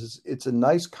this is it's a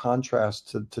nice contrast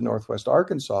to Northwest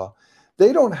Arkansas.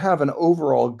 They don't have an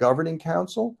overall governing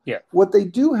council. Yeah. What they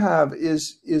do have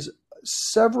is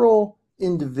several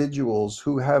individuals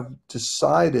who have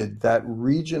decided that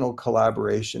regional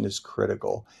collaboration is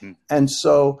critical. And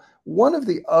so one of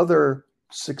the other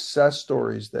success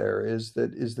stories there is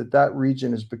that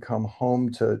region has become home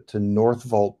to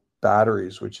Northvolt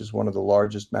batteries, which is one of the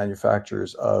largest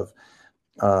manufacturers of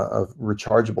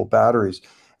rechargeable batteries.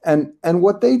 And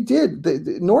what they did,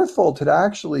 Northvolt had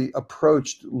actually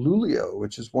approached Luleå,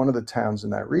 which is one of the towns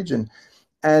in that region,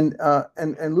 and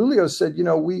Luleå said,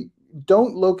 we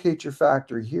don't locate your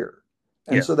factory here.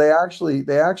 And so they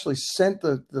actually sent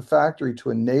the factory to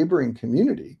a neighboring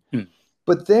community,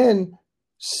 but then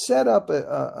set up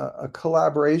a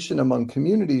collaboration among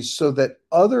communities so that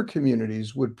other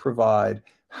communities would provide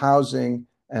housing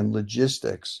and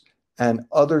logistics and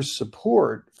other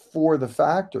support for the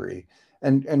factory,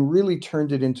 and really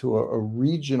turned it into a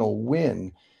regional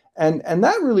win. And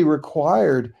that really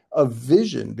required a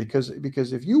vision, because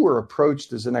if you were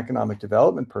approached as an economic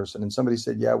development person and somebody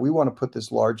said, yeah, we want to put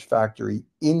this large factory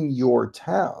in your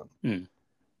town,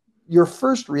 your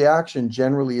first reaction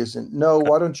generally isn't, no,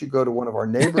 why don't you go to one of our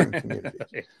neighboring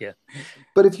communities? Yeah.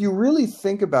 But if you really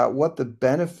think about what the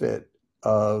benefit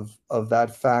of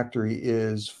that factory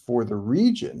is for the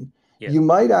region, Yeah. you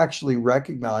might actually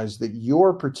recognize that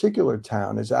your particular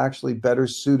town is actually better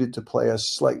suited to play a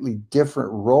slightly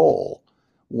different role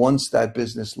once that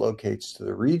business locates to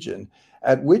the region,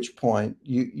 at which point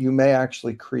you may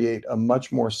actually create a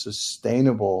much more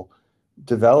sustainable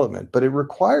development. But it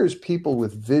requires people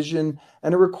with vision,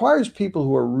 and it requires people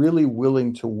who are really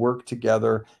willing to work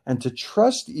together and to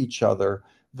trust each other,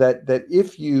 that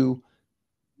if you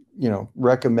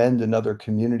recommend another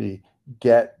community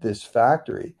get this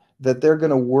factory, that they're going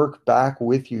to work back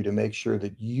with you to make sure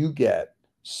that you get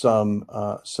some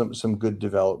good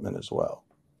development as well.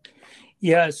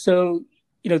 Yeah. So,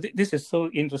 this is so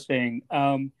interesting.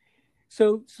 We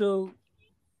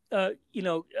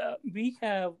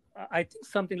have, I think,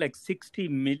 something like 60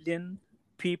 million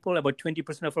people, about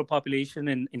 20% of our population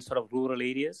in sort of rural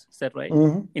areas. Is that right?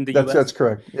 Hmm. In the That's US?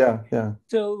 correct. Yeah, yeah.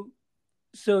 So,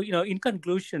 in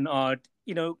conclusion, Art,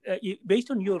 based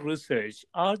on your research,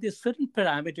 are there certain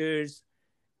parameters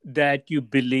that you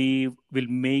believe will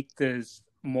make this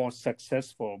more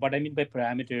successful? What I mean by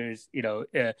parameters,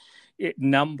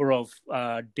 number of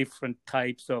different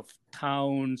types of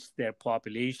towns, their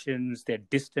populations, their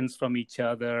distance from each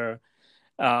other.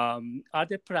 Are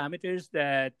there parameters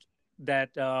that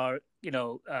are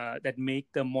that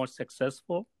make them more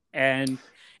successful? And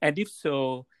if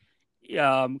so,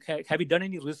 have you done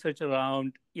any research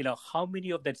around how many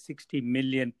of that 60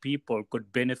 million people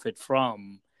could benefit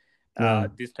from Yeah.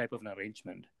 this type of an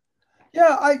arrangement?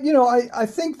 Yeah, I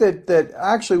think that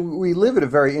actually we live at a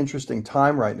very interesting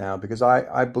time right now, because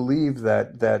I believe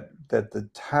that the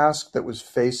task that was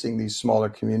facing these smaller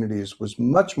communities was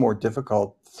much more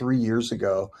difficult 3 years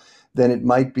ago than it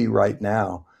might be right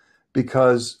now,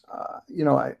 because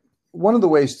one of the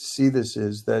ways to see this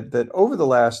is that over the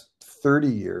last 30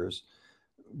 years,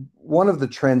 one of the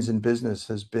trends in business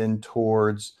has been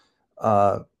towards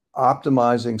uh,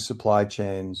 optimizing supply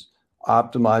chains,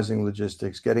 optimizing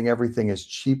logistics, getting everything as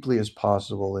cheaply as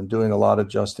possible, and doing a lot of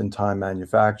just-in-time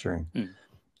manufacturing. Hmm.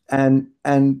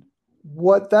 And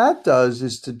what that does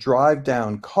is to drive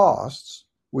down costs,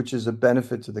 which is a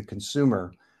benefit to the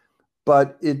consumer,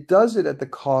 but it does it at the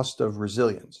cost of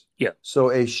resilience. Yeah.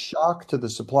 So a shock to the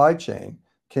supply chain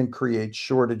can create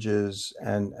shortages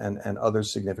and other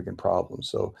significant problems.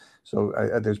 So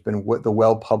there's been the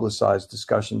well publicized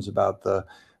discussions about the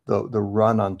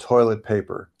run on toilet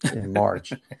paper in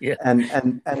March, Yeah.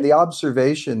 and the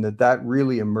observation that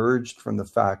really emerged from the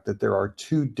fact that there are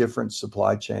two different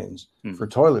supply chains Hmm. for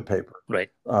toilet paper. Right.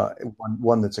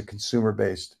 One that's a consumer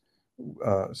based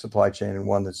supply chain, and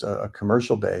one that's a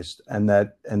commercial based, and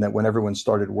that when everyone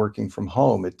started working from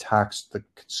home, it taxed the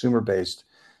consumer based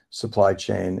supply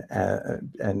chain,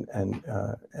 and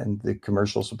the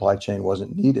commercial supply chain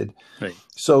wasn't needed. Right.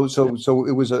 So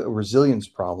it was a resilience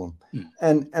problem. Hmm.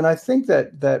 And I think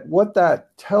that what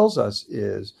that tells us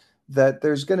is that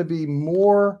there's going to be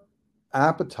more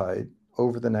appetite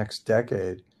over the next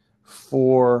decade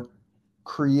for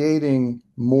creating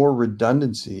more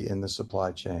redundancy in the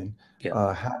supply chain,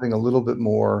 Yeah. having a little bit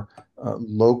more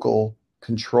local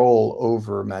control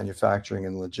over manufacturing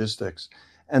and logistics.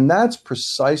 And that's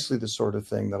precisely the sort of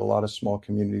thing that a lot of small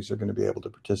communities are going to be able to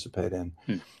participate in.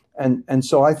 Hmm. And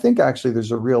so I think actually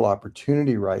there's a real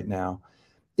opportunity right now.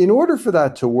 In order for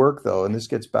that to work, though, and this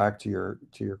gets back to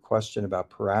your question about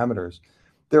parameters,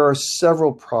 there are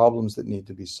several problems that need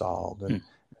to be solved. And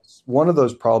one of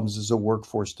those problems is a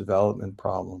workforce development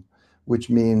problem, which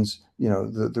means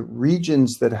the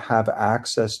regions that have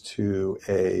access to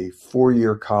a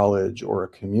 4-year college or a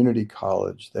community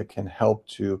college that can help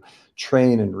to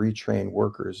train and retrain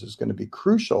workers is going to be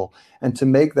crucial, and to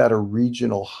make that a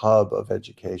regional hub of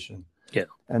education. Yeah.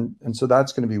 And so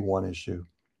that's going to be one issue.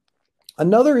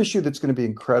 Another issue that's going to be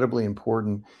incredibly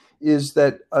important is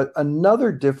that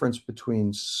another difference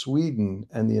between Sweden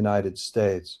and the United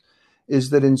States is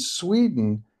that in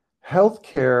Sweden,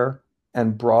 healthcare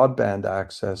and broadband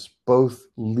access both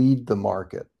lead the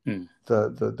market. Hmm.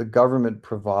 The government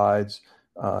provides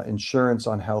insurance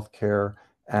on healthcare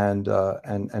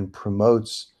and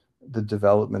promotes the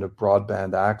development of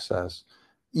broadband access,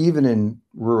 even in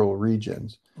rural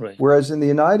regions. Right. Whereas in the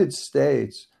United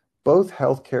States, both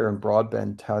healthcare and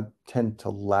broadband tend to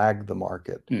lag the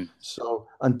market. Hmm. So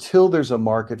until there's a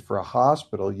market for a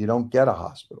hospital, you don't get a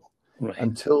hospital. Right.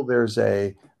 Until there's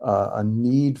a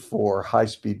need for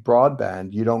high-speed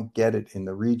broadband, you don't get it in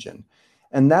the region.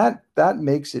 And that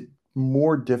makes it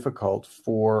more difficult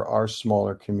for our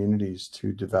smaller communities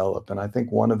to develop. And I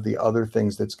think one of the other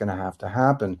things that's going to have to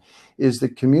happen is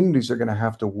that communities are going to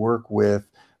have to work with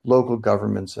local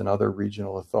governments and other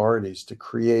regional authorities to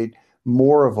create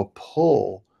more of a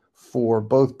pull for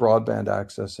both broadband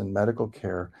access and medical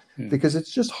care, because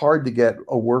it's just hard to get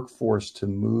a workforce to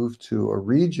move to a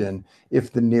region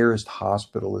if the nearest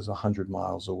hospital is 100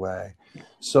 miles away.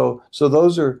 So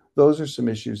those are some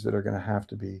issues that are going to have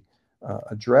to be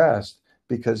addressed,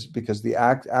 because the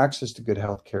access to good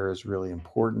health care is really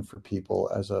important for people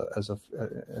as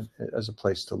a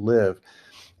place to live.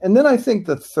 And then I think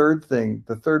the third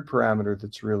parameter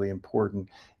that's really important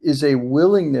is a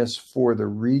willingness for the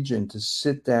region to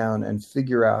sit down and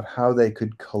figure out how they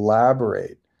could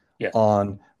collaborate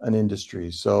on an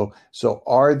industry. So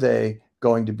are they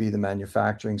going to be the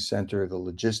manufacturing center, the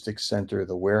logistics center,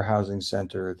 the warehousing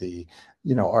center,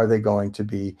 are they going to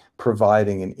be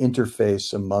providing an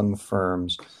interface among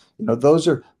firms? Those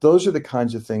are the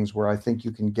kinds of things where I think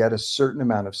you can get a certain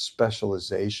amount of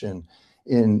specialization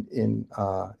in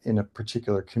a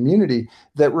particular community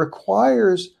that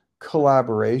requires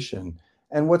collaboration.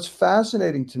 And what's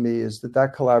fascinating to me is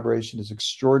that collaboration is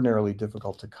extraordinarily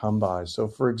difficult to come by. So,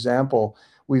 for example,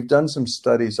 we've done some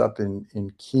studies up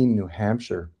in Keene, New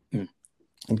Hampshire.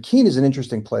 And Keene is an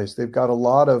interesting place. They've got a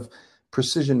lot of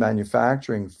precision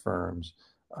manufacturing firms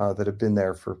that have been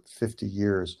there for 50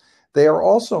 years. They are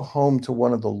also home to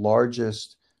one of the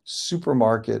largest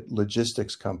supermarket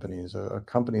logistics companies, a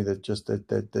company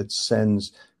that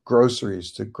sends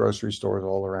groceries to grocery stores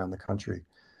all around the country.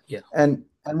 Yeah. And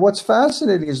what's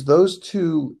fascinating is those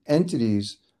two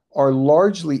entities are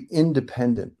largely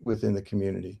independent within the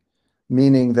community,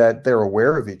 meaning that they're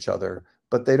aware of each other,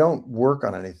 but they don't work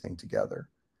on anything together.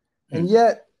 And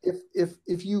yet,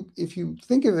 if you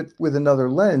think of it with another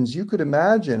lens, you could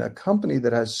imagine a company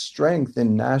that has strength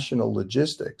in national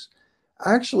logistics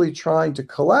actually trying to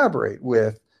collaborate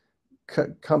with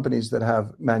companies that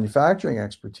have manufacturing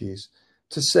expertise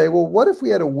to say, well, what if we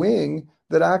had a wing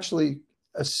that actually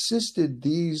assisted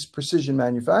these precision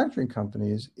manufacturing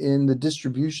companies in the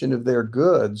distribution of their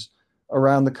goods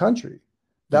around the country?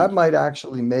 That might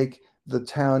actually make the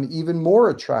town even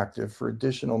more attractive for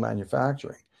additional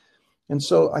manufacturing. And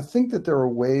so I think that there are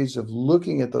ways of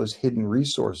looking at those hidden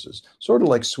resources, sort of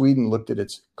like Sweden looked at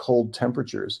its cold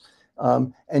temperatures,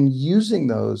 and using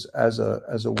those as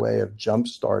a way of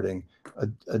jumpstarting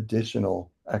additional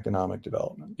economic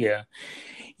development. Yeah.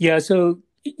 So,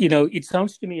 it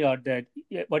sounds to me, Art, that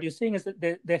what you're saying is that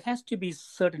there has to be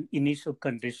certain initial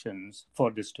conditions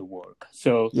for this to work.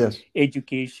 So, yes,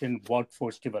 education,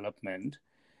 workforce development.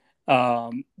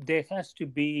 There has to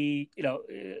be,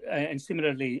 and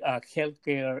similarly,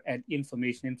 healthcare and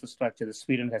information infrastructure that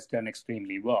Sweden has done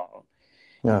extremely well.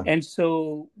 Yeah. And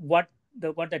so what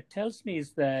that tells me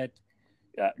is that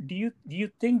do you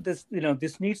think this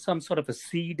needs some sort of a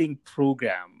seeding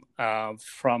program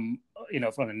from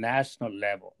a national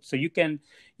level? So you can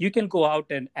go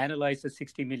out and analyze the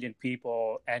 60 million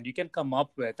people, and you can come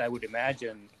up with, I would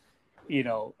imagine,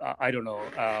 50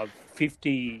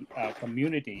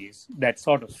 communities that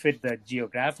sort of fit the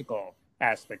geographical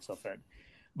aspects of it.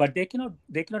 But they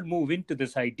cannot move into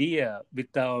this idea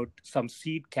without some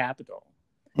seed capital.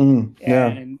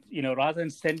 And rather than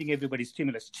sending everybody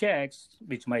stimulus checks,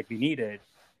 which might be needed,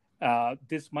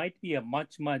 this might be a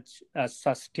much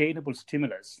sustainable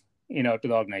stimulus, to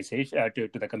the organization, to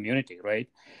the community, right?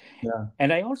 Yeah.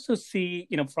 And I also see,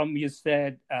 from you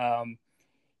said,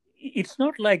 it's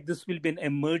not like this will be an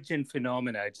emergent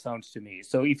phenomena, it sounds to me.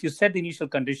 So if you set the initial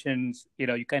conditions,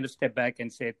 you kind of step back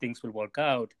and say things will work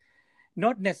out.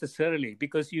 Not necessarily,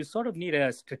 because you sort of need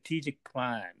a strategic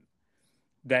plan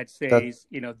that says,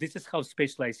 this is how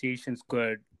specializations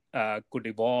could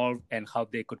evolve and how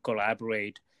they could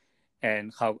collaborate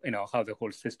and how the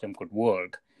whole system could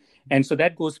work. And so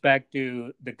that goes back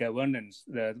to the governance,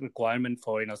 the requirement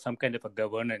for, some kind of a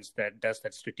governance that does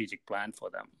that strategic plan for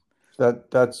them.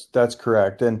 That's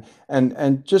correct. And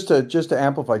just to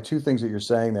amplify two things that you're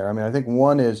saying there. I mean, I think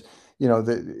one is,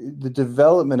 the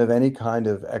development of any kind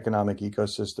of economic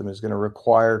ecosystem is going to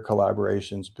require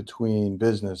collaborations between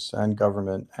business and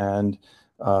government and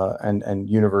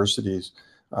universities.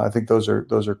 I think those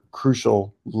are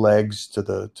crucial legs to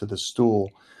the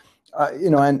stool.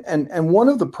 And one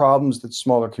of the problems that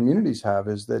smaller communities have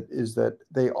is that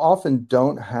they often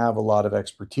don't have a lot of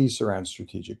expertise around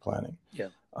strategic planning. Yeah.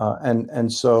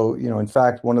 And so, in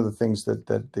fact, one of the things that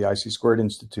the IC²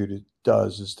 Institute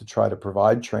does is to try to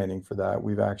provide training for that.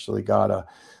 We've actually got a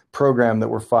program that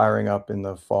we're firing up in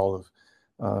the fall of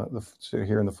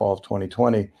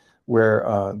 2020,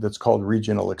 where that's called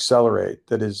Regional Accelerate.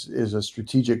 That is a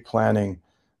strategic planning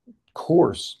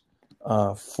course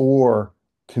for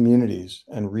communities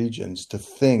and regions to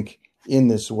think in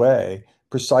this way,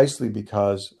 precisely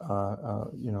because, a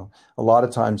lot of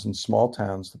times in small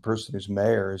towns, the person who's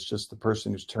mayor is just the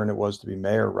person whose turn it was to be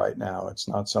mayor right now. It's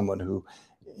not someone who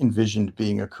envisioned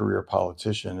being a career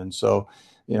politician. And so,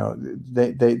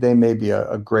 they may be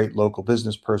a great local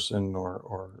business person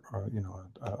or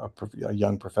a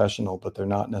young professional, but they're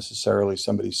not necessarily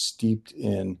somebody steeped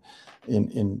in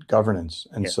governance.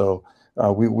 And so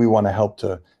we want to help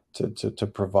to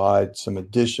provide some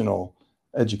additional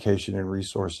education and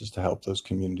resources to help those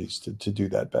communities to do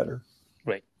that better.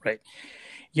 Right.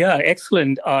 Yeah,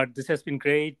 excellent. This has been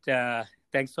great.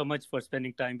 Thanks so much for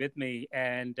spending time with me,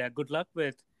 and good luck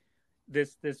with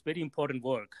this very important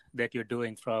work that you're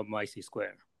doing from IC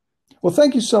Square. Well,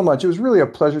 thank you so much. It was really a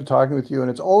pleasure talking with you, and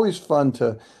it's always fun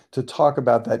to talk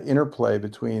about that interplay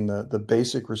between the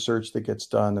basic research that gets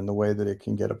done and the way that it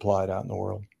can get applied out in the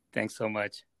world. Thanks so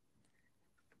much.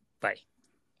 Bye.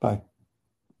 Bye.